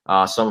than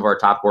some of our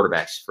top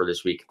quarterbacks for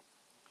this week.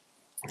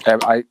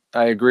 I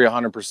agree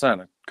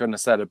 100%. I couldn't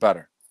have said it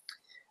better.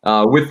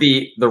 With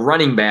the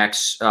running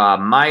backs,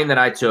 mine that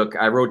I took,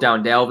 I wrote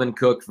down Dalvin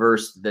Cook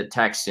versus the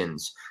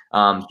Texans.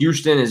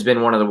 Houston has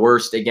been one of the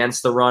worst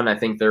against the run. I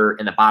think they're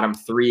in the bottom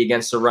 3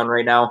 against the run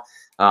right now.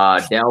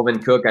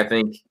 Dalvin Cook, I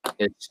think,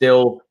 is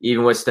still,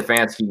 even with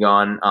Stefanski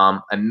gone,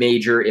 a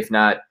major, if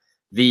not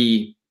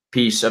the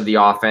piece of the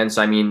offense.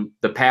 I mean,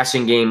 the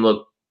passing game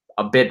looked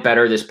a bit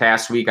better this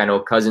past week. I know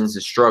Cousins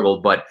has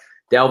struggled, but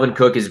Dalvin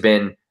Cook has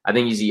been, I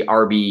think he's the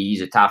RB.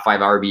 He's a top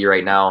 5 RB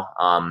right now.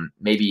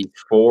 Maybe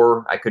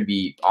 4. I could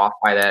be off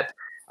by that.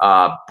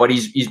 But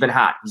he's been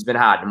hot. He's been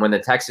hot. And when the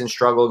Texans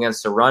struggle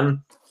against the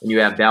run, and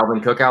you have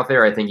Dalvin Cook out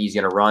there, I think he's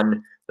going to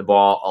run the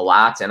ball a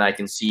lot, and I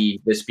can see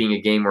this being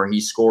a game where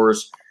he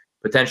scores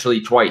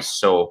potentially twice.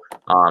 So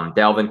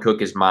Dalvin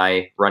Cook is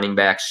my running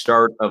back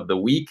start of the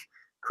week.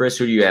 Chris,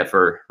 who do you have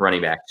for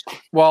running backs?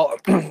 Well,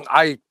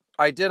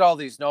 I did all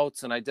these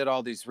notes and I did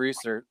all this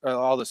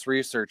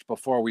research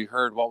before we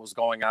heard what was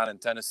going on in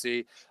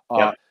Tennessee.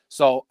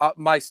 So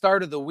my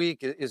start of the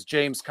week is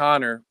James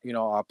Conner,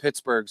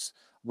 Pittsburgh's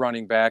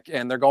running back,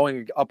 and they're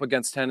going up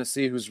against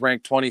Tennessee, who's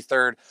ranked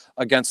 23rd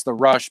against the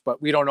rush,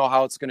 but we don't know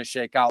how it's going to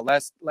shake out.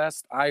 Last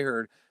I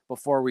heard,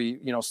 before we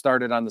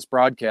started on this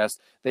broadcast,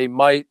 they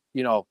might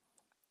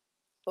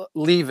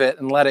leave it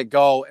and let it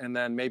go and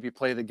then maybe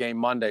play the game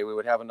Monday. We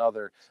would have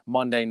another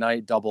Monday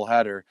night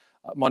doubleheader,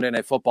 Monday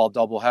Night Football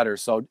doubleheader.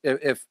 So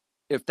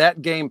if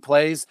that game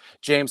plays,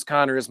 James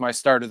Conner is my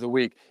start of the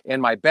week.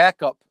 And my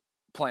backup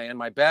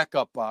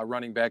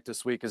running back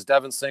this week is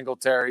Devin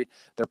Singletary.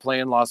 They're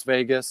playing Las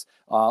Vegas.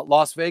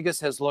 Las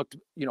Vegas has looked,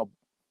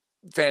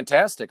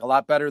 fantastic, a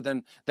lot better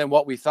than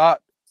what we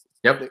thought.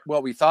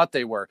 What we thought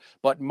they were.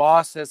 But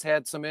Moss has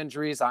had some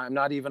injuries. I'm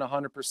not even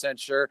 100%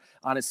 sure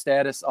on his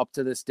status up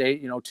to this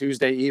date,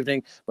 Tuesday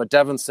evening. But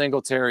Devin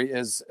Singletary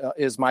is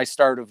my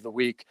start of the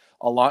week.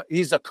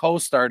 He's a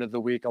co-start of the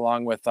week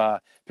along with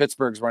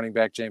Pittsburgh's running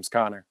back James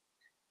Conner.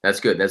 That's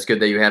good. That's good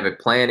that you have a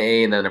plan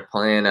A and then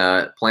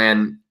a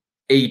plan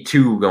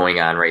A2 going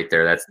on right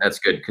there. That's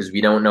good because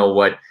we don't know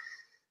what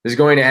is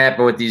going to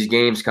happen with these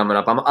games coming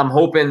up. I'm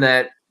hoping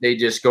that they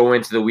just go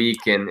into the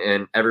week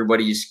and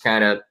everybody's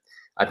kind of.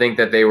 I think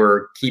that they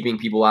were keeping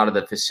people out of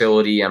the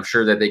facility. I'm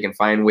sure that they can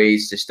find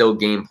ways to still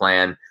game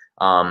plan.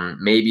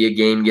 Maybe a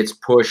game gets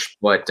pushed,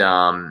 but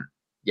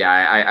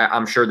yeah,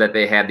 I'm sure that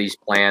they had these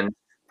plans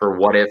for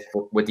what if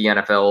with the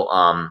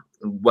NFL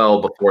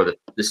well before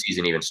the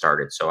season even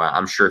started. So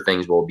I'm sure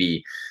things will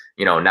be,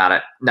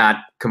 not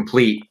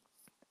complete.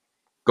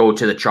 Go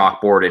to the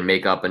chalkboard and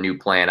make up a new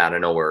plan out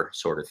of nowhere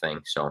sort of thing.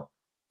 So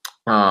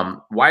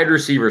wide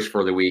receivers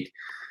for the week,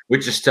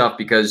 which is tough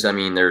because, I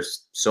mean,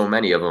 there's so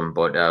many of them.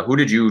 But who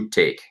did you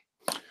take?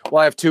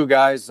 Well, I have two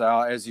guys.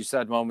 As you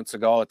said moments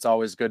ago, it's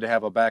always good to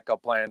have a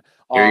backup plan.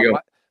 Here you go.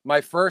 My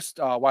first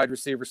wide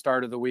receiver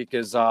start of the week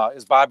is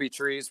Bobby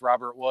Trees,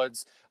 Robert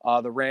Woods.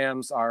 The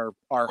Rams are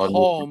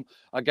home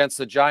against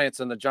the Giants,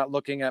 and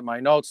looking at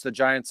my notes, the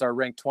Giants are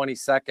ranked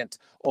 22nd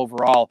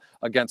overall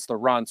against the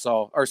run.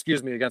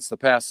 Against the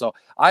pass. So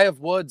I have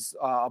Woods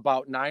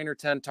about 9 or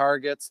 10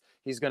 targets.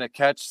 He's going to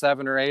catch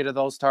 7 or 8 of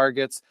those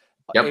targets,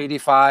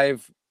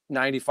 85,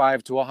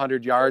 95 to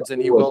 100 yards,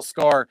 and he will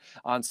score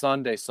on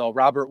Sunday. So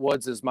Robert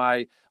Woods is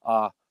my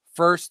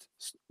first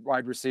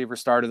wide receiver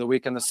start of the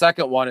week. And the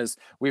second one is,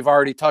 we've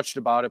already touched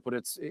about it, but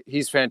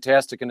he's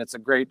fantastic. And it's a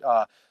great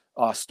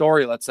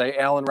story. Let's say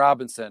Allen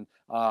Robinson,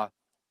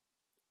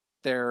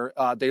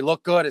 they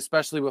look good,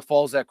 especially with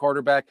Foles at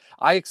quarterback.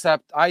 I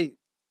expect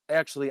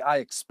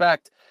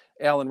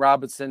Allen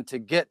Robinson to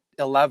get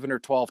 11 or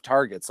 12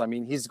 targets. I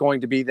mean, he's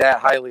going to be that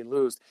highly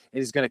loosed, and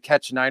he's going to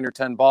catch 9 or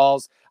 10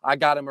 balls. I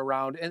got him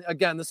around. And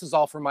again, this is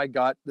all from my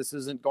gut. This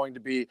isn't going to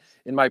be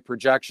in my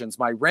projections.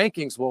 My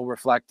rankings will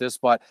reflect this,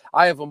 but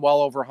I have him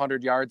well over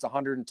 100 yards,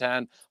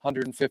 110,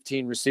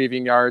 115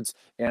 receiving yards,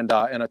 and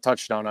a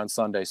touchdown on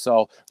Sunday.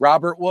 So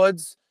Robert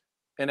Woods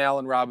and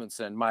Allen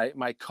Robinson,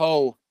 my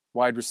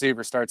co-wide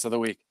receiver starts of the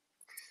week.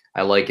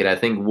 I like it. I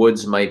think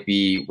Woods might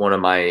be one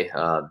of my,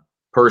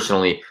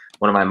 personally,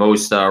 one of my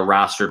most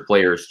rostered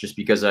players, just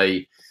because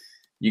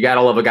you got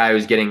to love a guy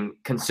who's getting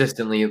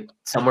consistently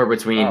somewhere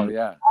between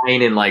 9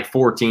 and like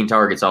 14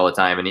 targets all the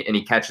time, and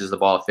he catches the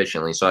ball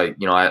efficiently. So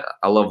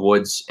I love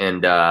Woods,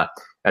 and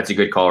that's a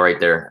good call right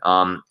there.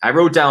 I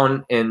wrote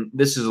down, and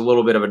this is a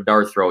little bit of a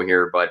dart throw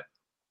here, but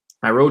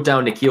I wrote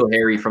down N'Keal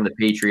Harry from the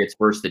Patriots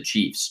versus the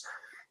Chiefs.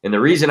 And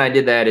the reason I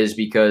did that is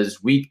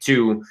because week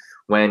 2,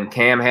 when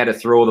Cam had to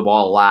throw the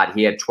ball a lot,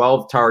 he had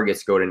 12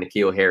 targets go to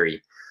N'Keal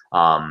Harry.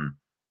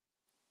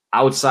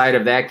 Outside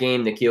of that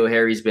game, N'Keal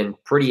Harry's been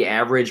pretty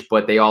average,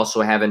 but they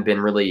also haven't been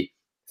really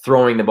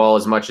throwing the ball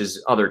as much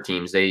as other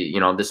teams.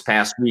 This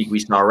past week, we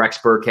saw Rex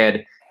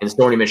Burkhead and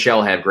Stoney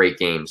Michel have great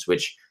games,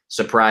 which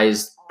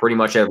surprised pretty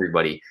much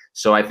everybody.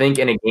 So I think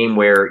in a game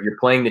where you're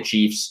playing the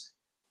Chiefs,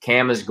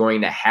 Cam is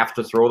going to have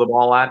to throw the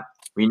ball a lot.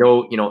 We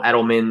know,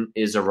 Edelman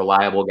is a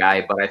reliable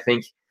guy, but I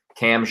think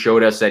Cam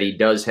showed us that he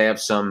does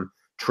have some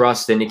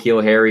trust in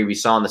N'Keal Harry. We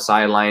saw on the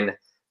sideline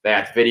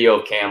that video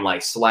of Cam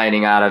like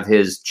sliding out of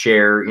his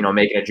chair,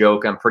 making a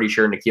joke. I'm pretty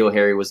sure N'Keal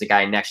Harry was the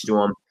guy next to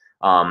him.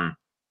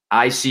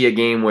 I see a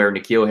game where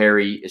N'Keal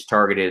Harry is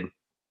targeted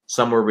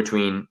somewhere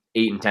between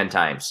 8 and 10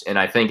 times. And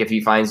I think if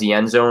he finds the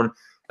end zone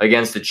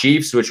against the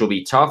Chiefs, which will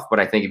be tough, but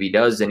I think if he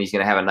does, then he's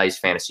going to have a nice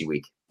fantasy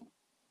week.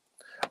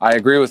 I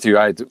agree with you.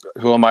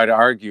 Who am I to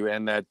argue?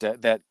 And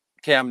that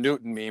Cam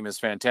Newton meme is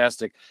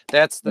fantastic.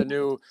 That's the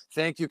new,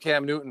 thank you,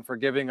 Cam Newton, for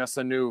giving us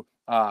a new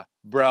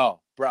brah.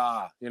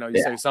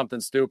 Say something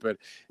stupid,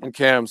 and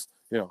Cam's,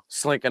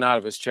 slinking out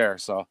of his chair.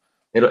 So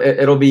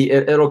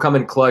it'll come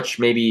in clutch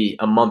maybe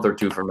a month or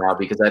 2 from now,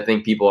 because I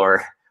think people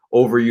are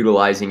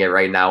overutilizing it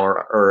right now,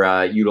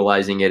 or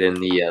utilizing it in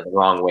the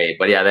wrong way.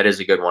 But yeah, that is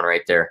a good one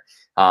right there.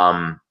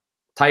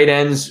 Tight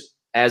ends,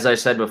 as I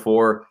said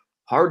before,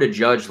 hard to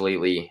judge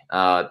lately,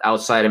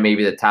 outside of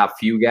maybe the top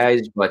few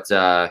guys. But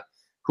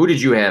who did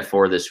you have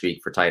for this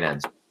week for tight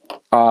ends?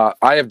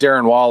 I have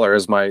Darren Waller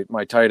as my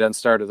tight end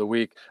start of the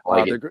week.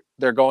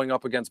 They're going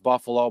up against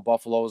Buffalo.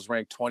 Buffalo is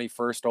ranked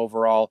 21st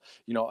overall,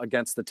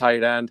 against the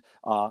tight end.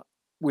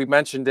 We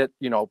mentioned it,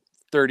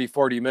 30,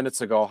 40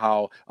 minutes ago,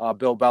 how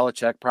Bill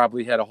Belichick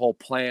probably had a whole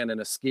plan and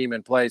a scheme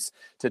in place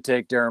to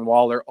take Darren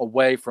Waller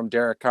away from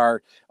Derek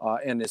Carr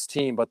and his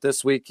team. But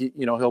this week,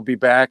 he'll be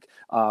back.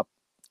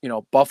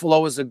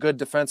 Buffalo is a good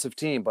defensive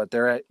team, but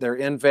they're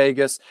in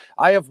Vegas.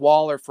 I have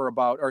Waller for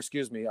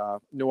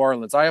New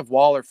Orleans. I have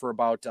Waller for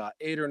about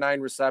 8 or 9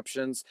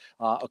 receptions,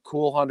 a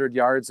cool 100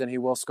 yards, and he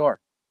will score.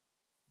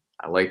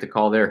 I like the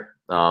call there,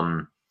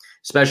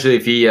 especially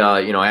if he,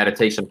 had to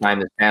take some time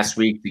this past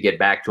week to get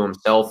back to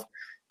himself.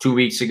 2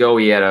 weeks ago,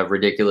 he had a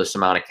ridiculous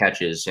amount of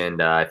catches,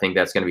 and I think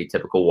that's going to be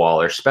typical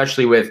Waller,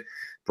 especially with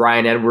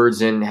Bryan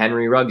Edwards and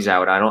Henry Ruggs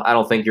out. I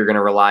don't think you're going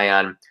to rely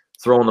on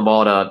throwing the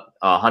ball to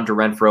Hunter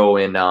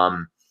Renfrow and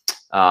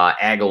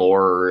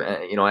Aguilar,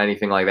 or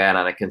anything like that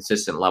on a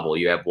consistent level.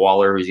 You have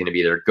Waller, who's going to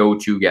be their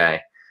go-to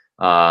guy.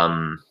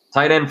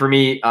 Tight end for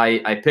me,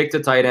 I picked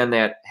a tight end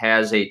that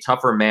has a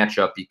tougher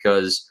matchup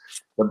because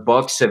the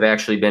Bucs have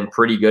actually been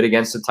pretty good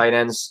against the tight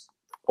ends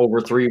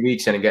over 3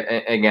 weeks. And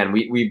again,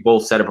 we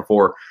both said it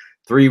before,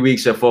 3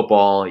 weeks of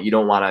football, you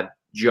don't want to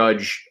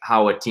judge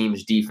how a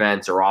team's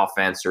defense or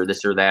offense or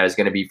this or that is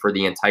going to be for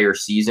the entire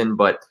season.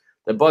 But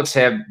the Bucs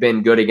have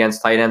been good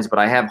against tight ends, but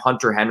I have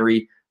Hunter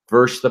Henry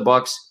versus the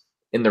Bucs.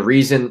 And the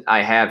reason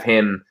I have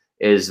him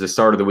is the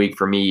start of the week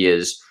for me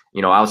is,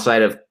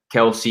 outside of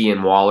Kelsey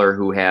and Waller,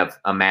 who have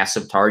a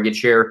massive target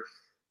share,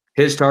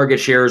 his target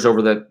shares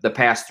over the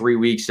past 3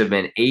 weeks have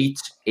been 8,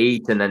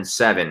 and then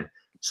 7.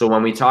 So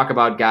when we talk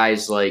about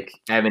guys like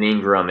Evan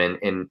Ingram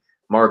and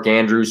Mark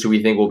Andrews, who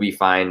we think will be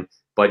fine,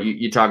 but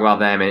you talk about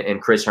them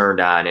and Chris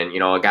Herndon and,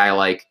 a guy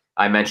like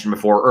I mentioned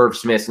before, Irv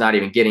Smith's not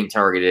even getting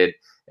targeted.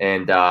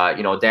 And,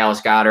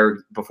 Dallas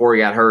Goedert, before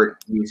he got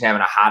hurt, he was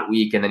having a hot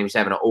week and then he was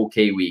having an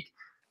okay week.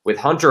 With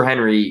Hunter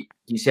Henry,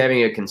 he's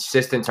having a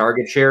consistent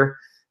target share.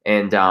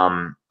 And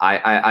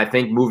I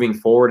think moving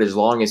forward, as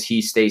long as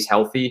he stays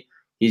healthy,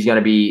 he's going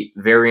to be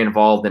very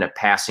involved in a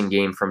passing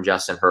game from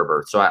Justin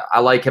Herbert. So I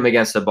like him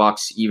against the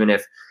Bucs, even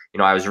if,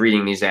 I was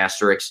reading these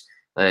asterisks.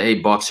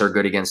 Hey, Bucs are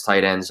good against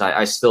tight ends.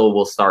 I still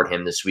will start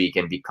him this week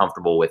and be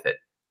comfortable with it.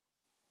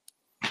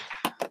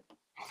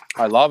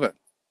 I love it.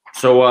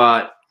 So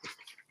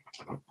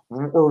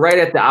we're right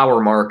at the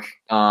hour mark.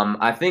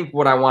 I think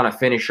what I want to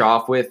finish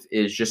off with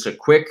is just a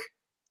quick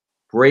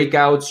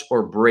breakouts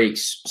or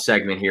breaks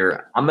segment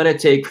here. I'm going to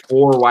take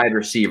 4 wide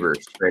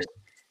receivers, Chris,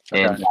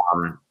 and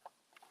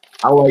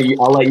I'll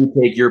let you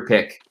take your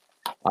pick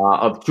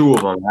of 2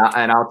 of them,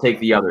 and I'll take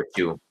the other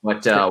 2.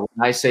 But when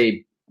I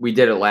say we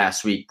did it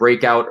last week,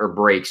 breakout or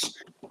breaks.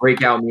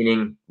 Breakout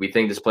meaning we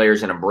think this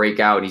player's going to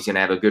break out. He's going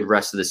to have a good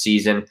rest of the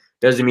season.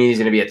 Doesn't mean he's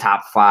going to be a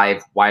top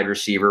 5 wide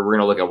receiver. We're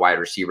going to look at wide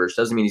receivers.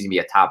 Doesn't mean he's going to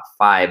be a top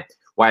 5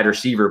 wide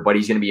receiver, but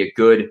he's going to be a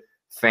good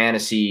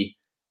fantasy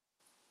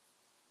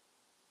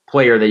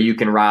player that you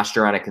can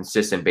roster on a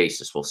consistent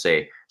basis, we'll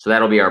say. So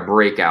that'll be our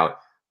breakout.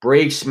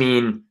 Breaks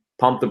mean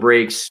pump the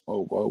brakes.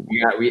 Oh, whoa.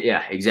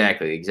 Yeah,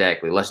 exactly.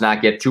 Let's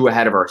not get too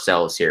ahead of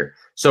ourselves here.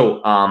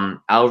 So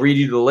I'll read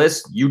you the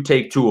list. You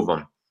take 2 of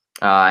them.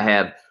 I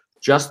have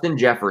Justin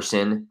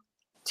Jefferson,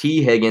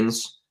 T.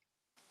 Higgins,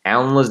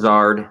 Allen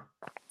Lazard,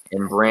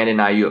 and Brandon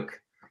Ayuk.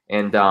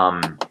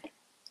 And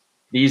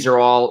these are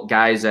all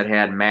guys that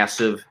had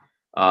massive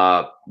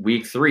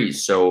week 3s.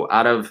 So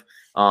out of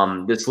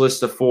this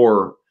list of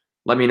 4,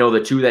 let me know the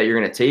 2 that you're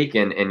going to take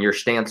and your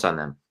stance on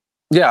them.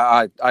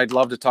 Yeah, I'd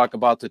love to talk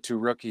about the 2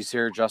 rookies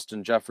here,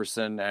 Justin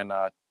Jefferson and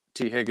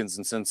T. Higgins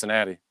in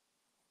Cincinnati.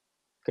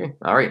 Okay,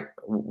 all right.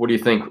 What do you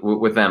think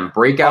with them?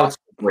 Breakouts,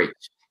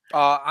 breaks?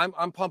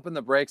 I'm pumping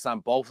the brakes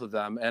on both of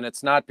them, and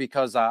it's not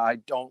because I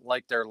don't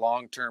like their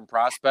long-term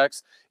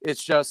prospects.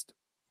 It's just,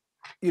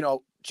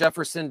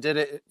 Jefferson did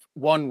it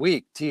 1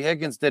 week. T.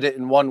 Higgins did it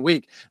in 1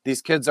 week.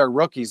 These kids are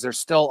rookies. There's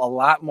still a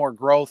lot more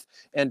growth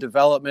and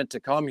development to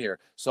come here.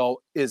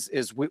 So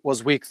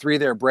was week 3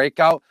 their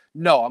breakout?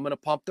 No, I'm going to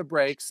pump the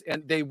brakes,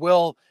 and they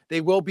will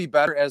be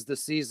better as the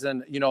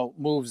season,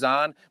 moves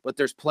on, but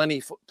there's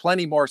plenty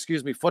more,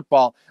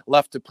 football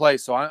left to play.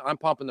 So I'm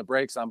pumping the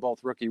brakes on both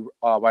rookie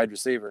wide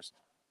receivers.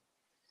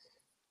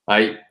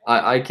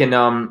 I can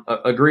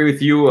agree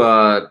with you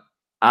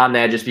on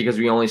that, just because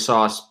we only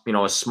saw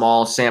a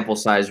small sample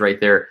size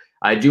right there.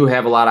 I do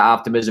have a lot of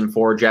optimism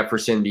for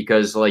Jefferson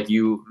because, like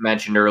you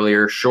mentioned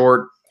earlier,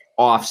 short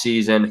off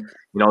season.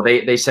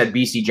 They said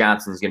BC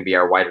Johnson is going to be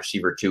our wide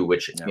receiver too,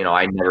 which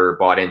I never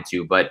bought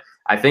into. But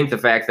I think the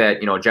fact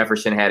that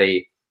Jefferson had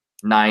a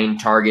 9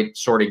 target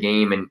sort of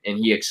game and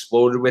he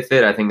exploded with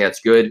it, I think that's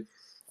good.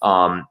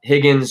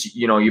 Higgins,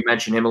 you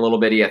mentioned him a little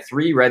bit. He had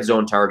 3 red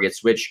zone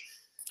targets, which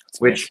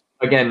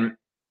again,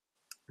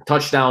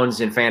 touchdowns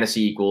in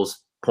fantasy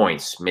equals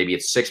points. Maybe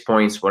it's 6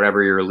 points,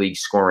 whatever your league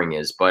scoring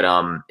is. But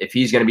if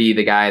he's going to be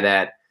the guy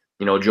that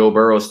Joe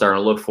Burrow's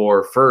starting to look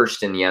for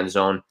first in the end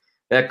zone,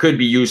 that could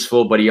be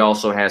useful. But he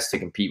also has to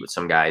compete with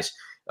some guys.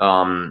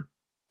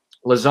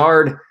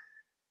 Lazard.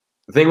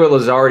 The thing with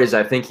Lazard is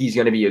I think he's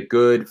going to be a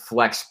good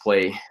flex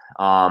play.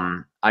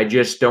 I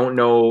just don't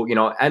know.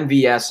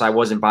 MVS, I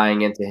wasn't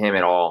buying into him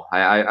at all.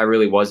 I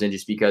really wasn't,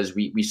 just because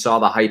we saw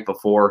the hype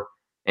before,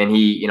 and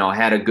he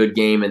had a good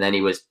game, and then he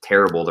was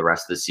terrible the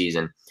rest of the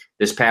season.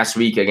 This past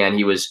week, again,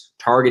 he was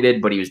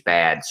targeted, but he was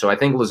bad. So I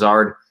think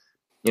Lazard,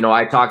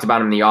 I talked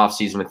about him in the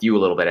offseason with you a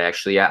little bit,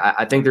 actually.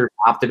 I think there's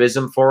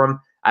optimism for him.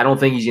 I don't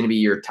think he's going to be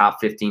your top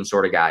 15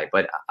 sort of guy,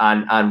 but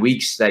on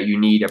weeks that you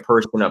need a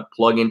person to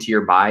plug into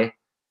your buy,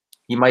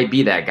 he might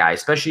be that guy,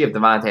 especially if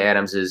Devontae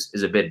Adams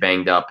is a bit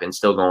banged up and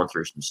still going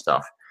through some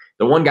stuff.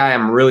 The one guy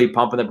I'm really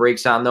pumping the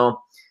brakes on,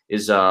 though,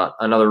 is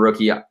another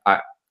rookie.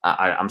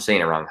 I'm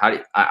saying it wrong.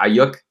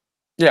 Ayuk?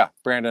 Yeah,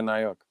 Brandon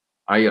Ayuk.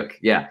 Ayuk,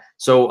 yeah.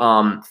 So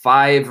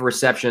 5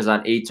 receptions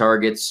on 8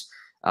 targets.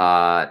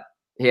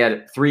 He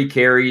had 3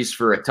 carries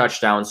for a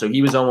touchdown. So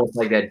he was almost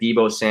like that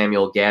Deebo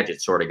Samuel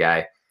gadget sort of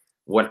guy.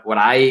 What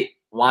I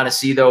want to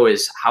see, though,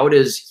 is how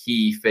does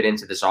he fit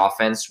into this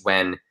offense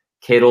when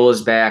Kittle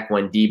is back,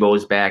 when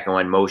Deebo's back, and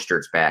when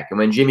Mostert's back, and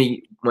when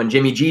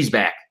Jimmy G's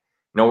back.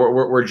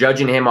 We're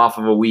judging him off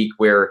of a week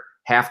where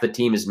half the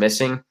team is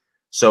missing.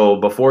 So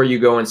before you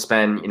go and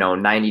spend,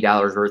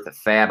 $90 worth of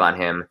fab on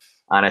him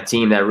on a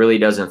team that really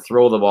doesn't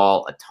throw the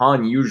ball a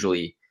ton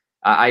usually,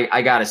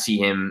 I got to see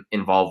him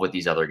involved with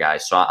these other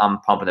guys. So I'm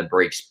pumping the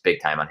brakes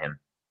big time on him.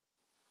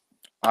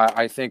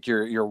 I think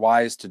you're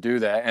wise to do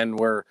that, and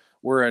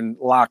we're in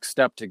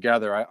lockstep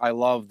together. I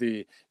love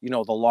the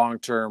the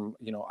long-term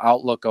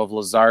outlook of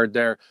Lazard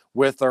there,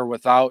 with or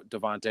without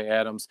Davante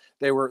Adams.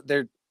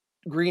 They're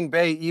Green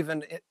Bay,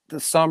 even the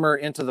summer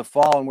into the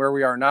fall and where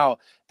we are now,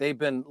 they've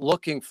been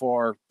looking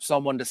for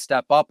someone to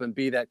step up and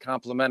be that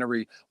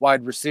complementary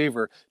wide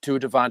receiver to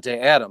Davante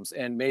Adams.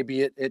 And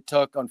maybe it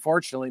took,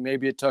 unfortunately,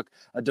 maybe it took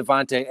a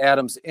Davante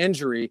Adams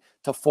injury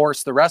to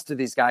force the rest of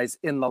these guys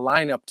in the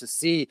lineup to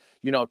see,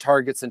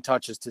 targets and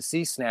touches, to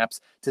see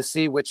snaps, to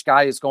see which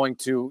guy is going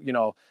to,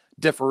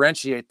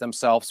 differentiate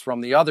themselves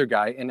from the other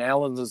guy. And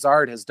Allen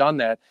Lazard has done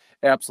that.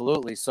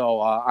 Absolutely. So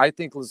I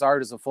think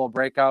Lazard is a full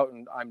breakout,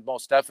 and I'm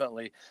most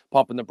definitely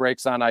pumping the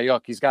brakes on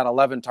Ayuk. He's got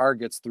 11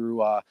 targets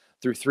through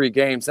 3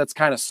 games. That's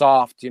kind of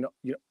soft.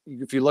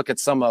 If you look at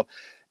some of,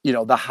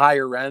 the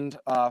higher end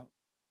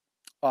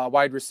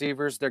wide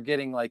receivers, they're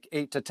getting like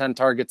 8 to 10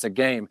 targets a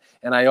game,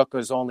 and Ayuk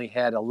has only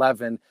had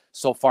 11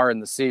 so far in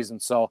the season.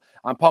 So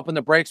I'm pumping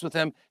the brakes with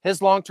him.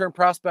 His long-term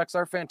prospects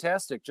are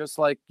fantastic, just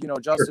like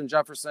Justin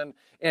Jefferson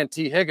and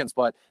T. Higgins.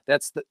 But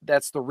that's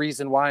the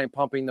reason why I'm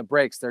pumping the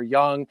brakes. They're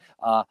young.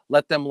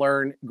 Let them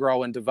learn,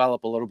 grow, and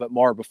develop a little bit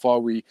more before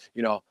we,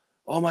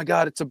 oh my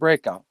God, it's a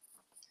breakout.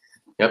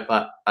 Yep,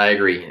 I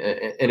agree.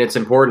 And it's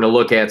important to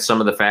look at some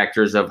of the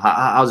factors of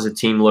how does the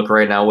team look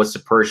right now? What's the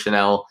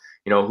personnel?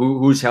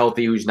 Who's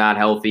healthy, who's not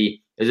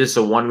healthy? Is this a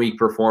 1-week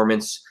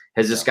performance?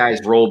 Has this guy's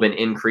role been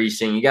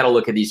increasing? You got to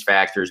look at these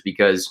factors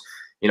because,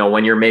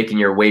 when you're making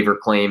your waiver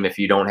claim, if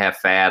you don't have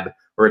fab,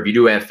 or if you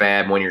do have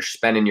fab, when you're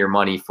spending your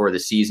money for the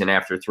season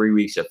after 3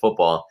 weeks of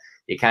football,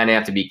 you kind of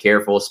have to be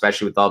careful,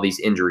 especially with all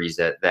these injuries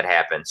that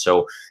happen.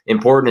 So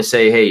important to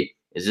say, hey,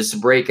 is this a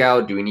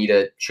breakout? Do we need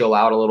to chill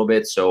out a little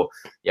bit? So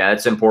yeah,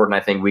 that's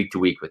important, I think, week to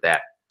week with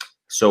that.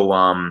 So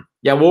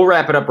yeah, we'll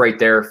wrap it up right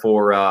there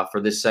for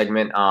this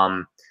segment.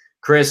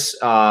 Chris,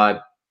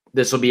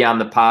 this will be on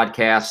the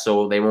podcast,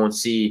 so they won't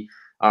see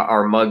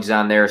our mugs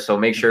on there. So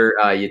make sure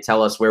you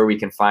tell us where we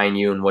can find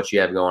you and what you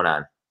have going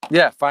on.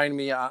 Yeah, find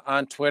me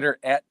on Twitter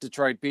at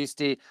Detroit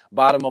Beastie.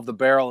 Bottom of the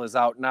Barrel is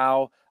out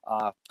now.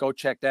 Go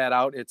check that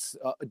out. It's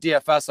a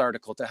DFS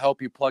article to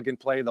help you plug and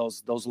play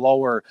those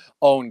lower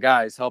owned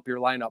guys, help your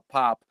lineup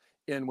pop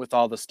in with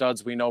all the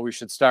studs we know we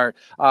should start.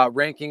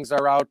 Rankings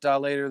are out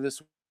later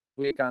this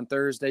week on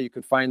Thursday. You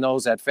can find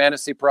those at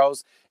Fantasy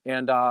Pros,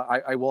 and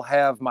I will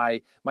have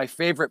my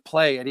favorite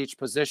play at each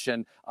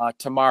position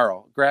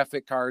tomorrow.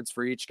 Graphic cards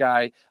for each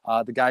guy,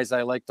 the guys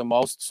I like the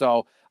most.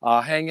 So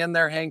hang in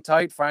there, hang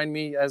tight. Find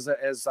me, as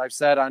I've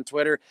said, on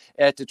Twitter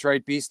at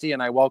Detroit Beastie,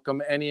 and I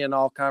welcome any and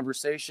all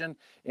conversation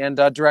and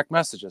direct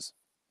messages.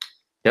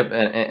 Yep,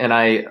 and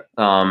I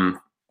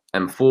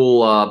am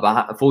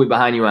fully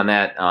behind you on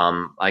that.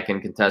 I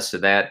can contest to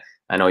that.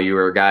 I know you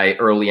were a guy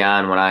early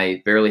on when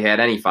I barely had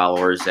any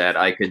followers that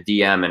I could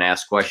DM and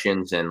ask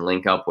questions and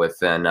link up with.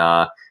 And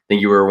I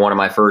think you were one of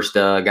my first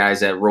guys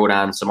that wrote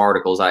on some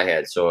articles I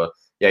had. So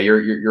yeah,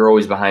 you're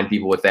always behind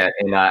people with that.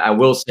 And I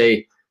will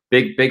say,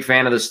 big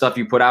fan of the stuff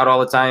you put out all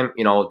the time.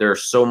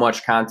 There's so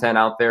much content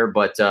out there,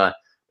 but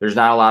there's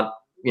not a lot.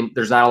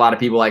 There's not a lot of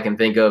people I can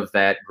think of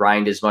that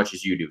grind as much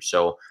as you do.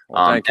 So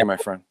thank you, my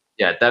friend.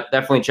 Yeah,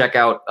 definitely check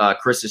out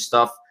Chris's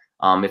stuff.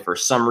 If for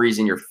some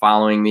reason you're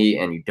following me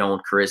and you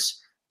don't, Chris,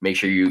 make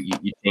sure you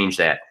change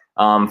that.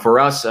 For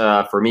us,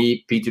 for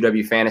me,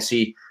 P2W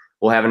Fantasy,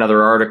 we'll have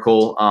another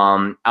article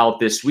out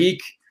this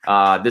week.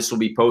 This will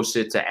be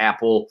posted to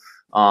Apple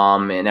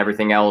and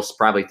everything else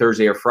probably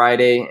Thursday or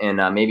Friday,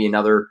 and maybe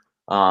another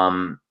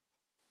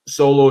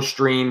solo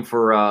stream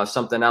for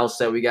something else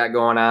that we got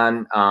going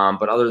on.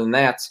 But other than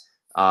that,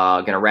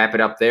 going to wrap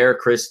it up there.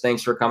 Chris,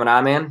 thanks for coming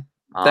on, man.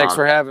 Thanks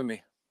for having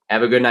me.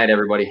 Have a good night,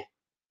 everybody.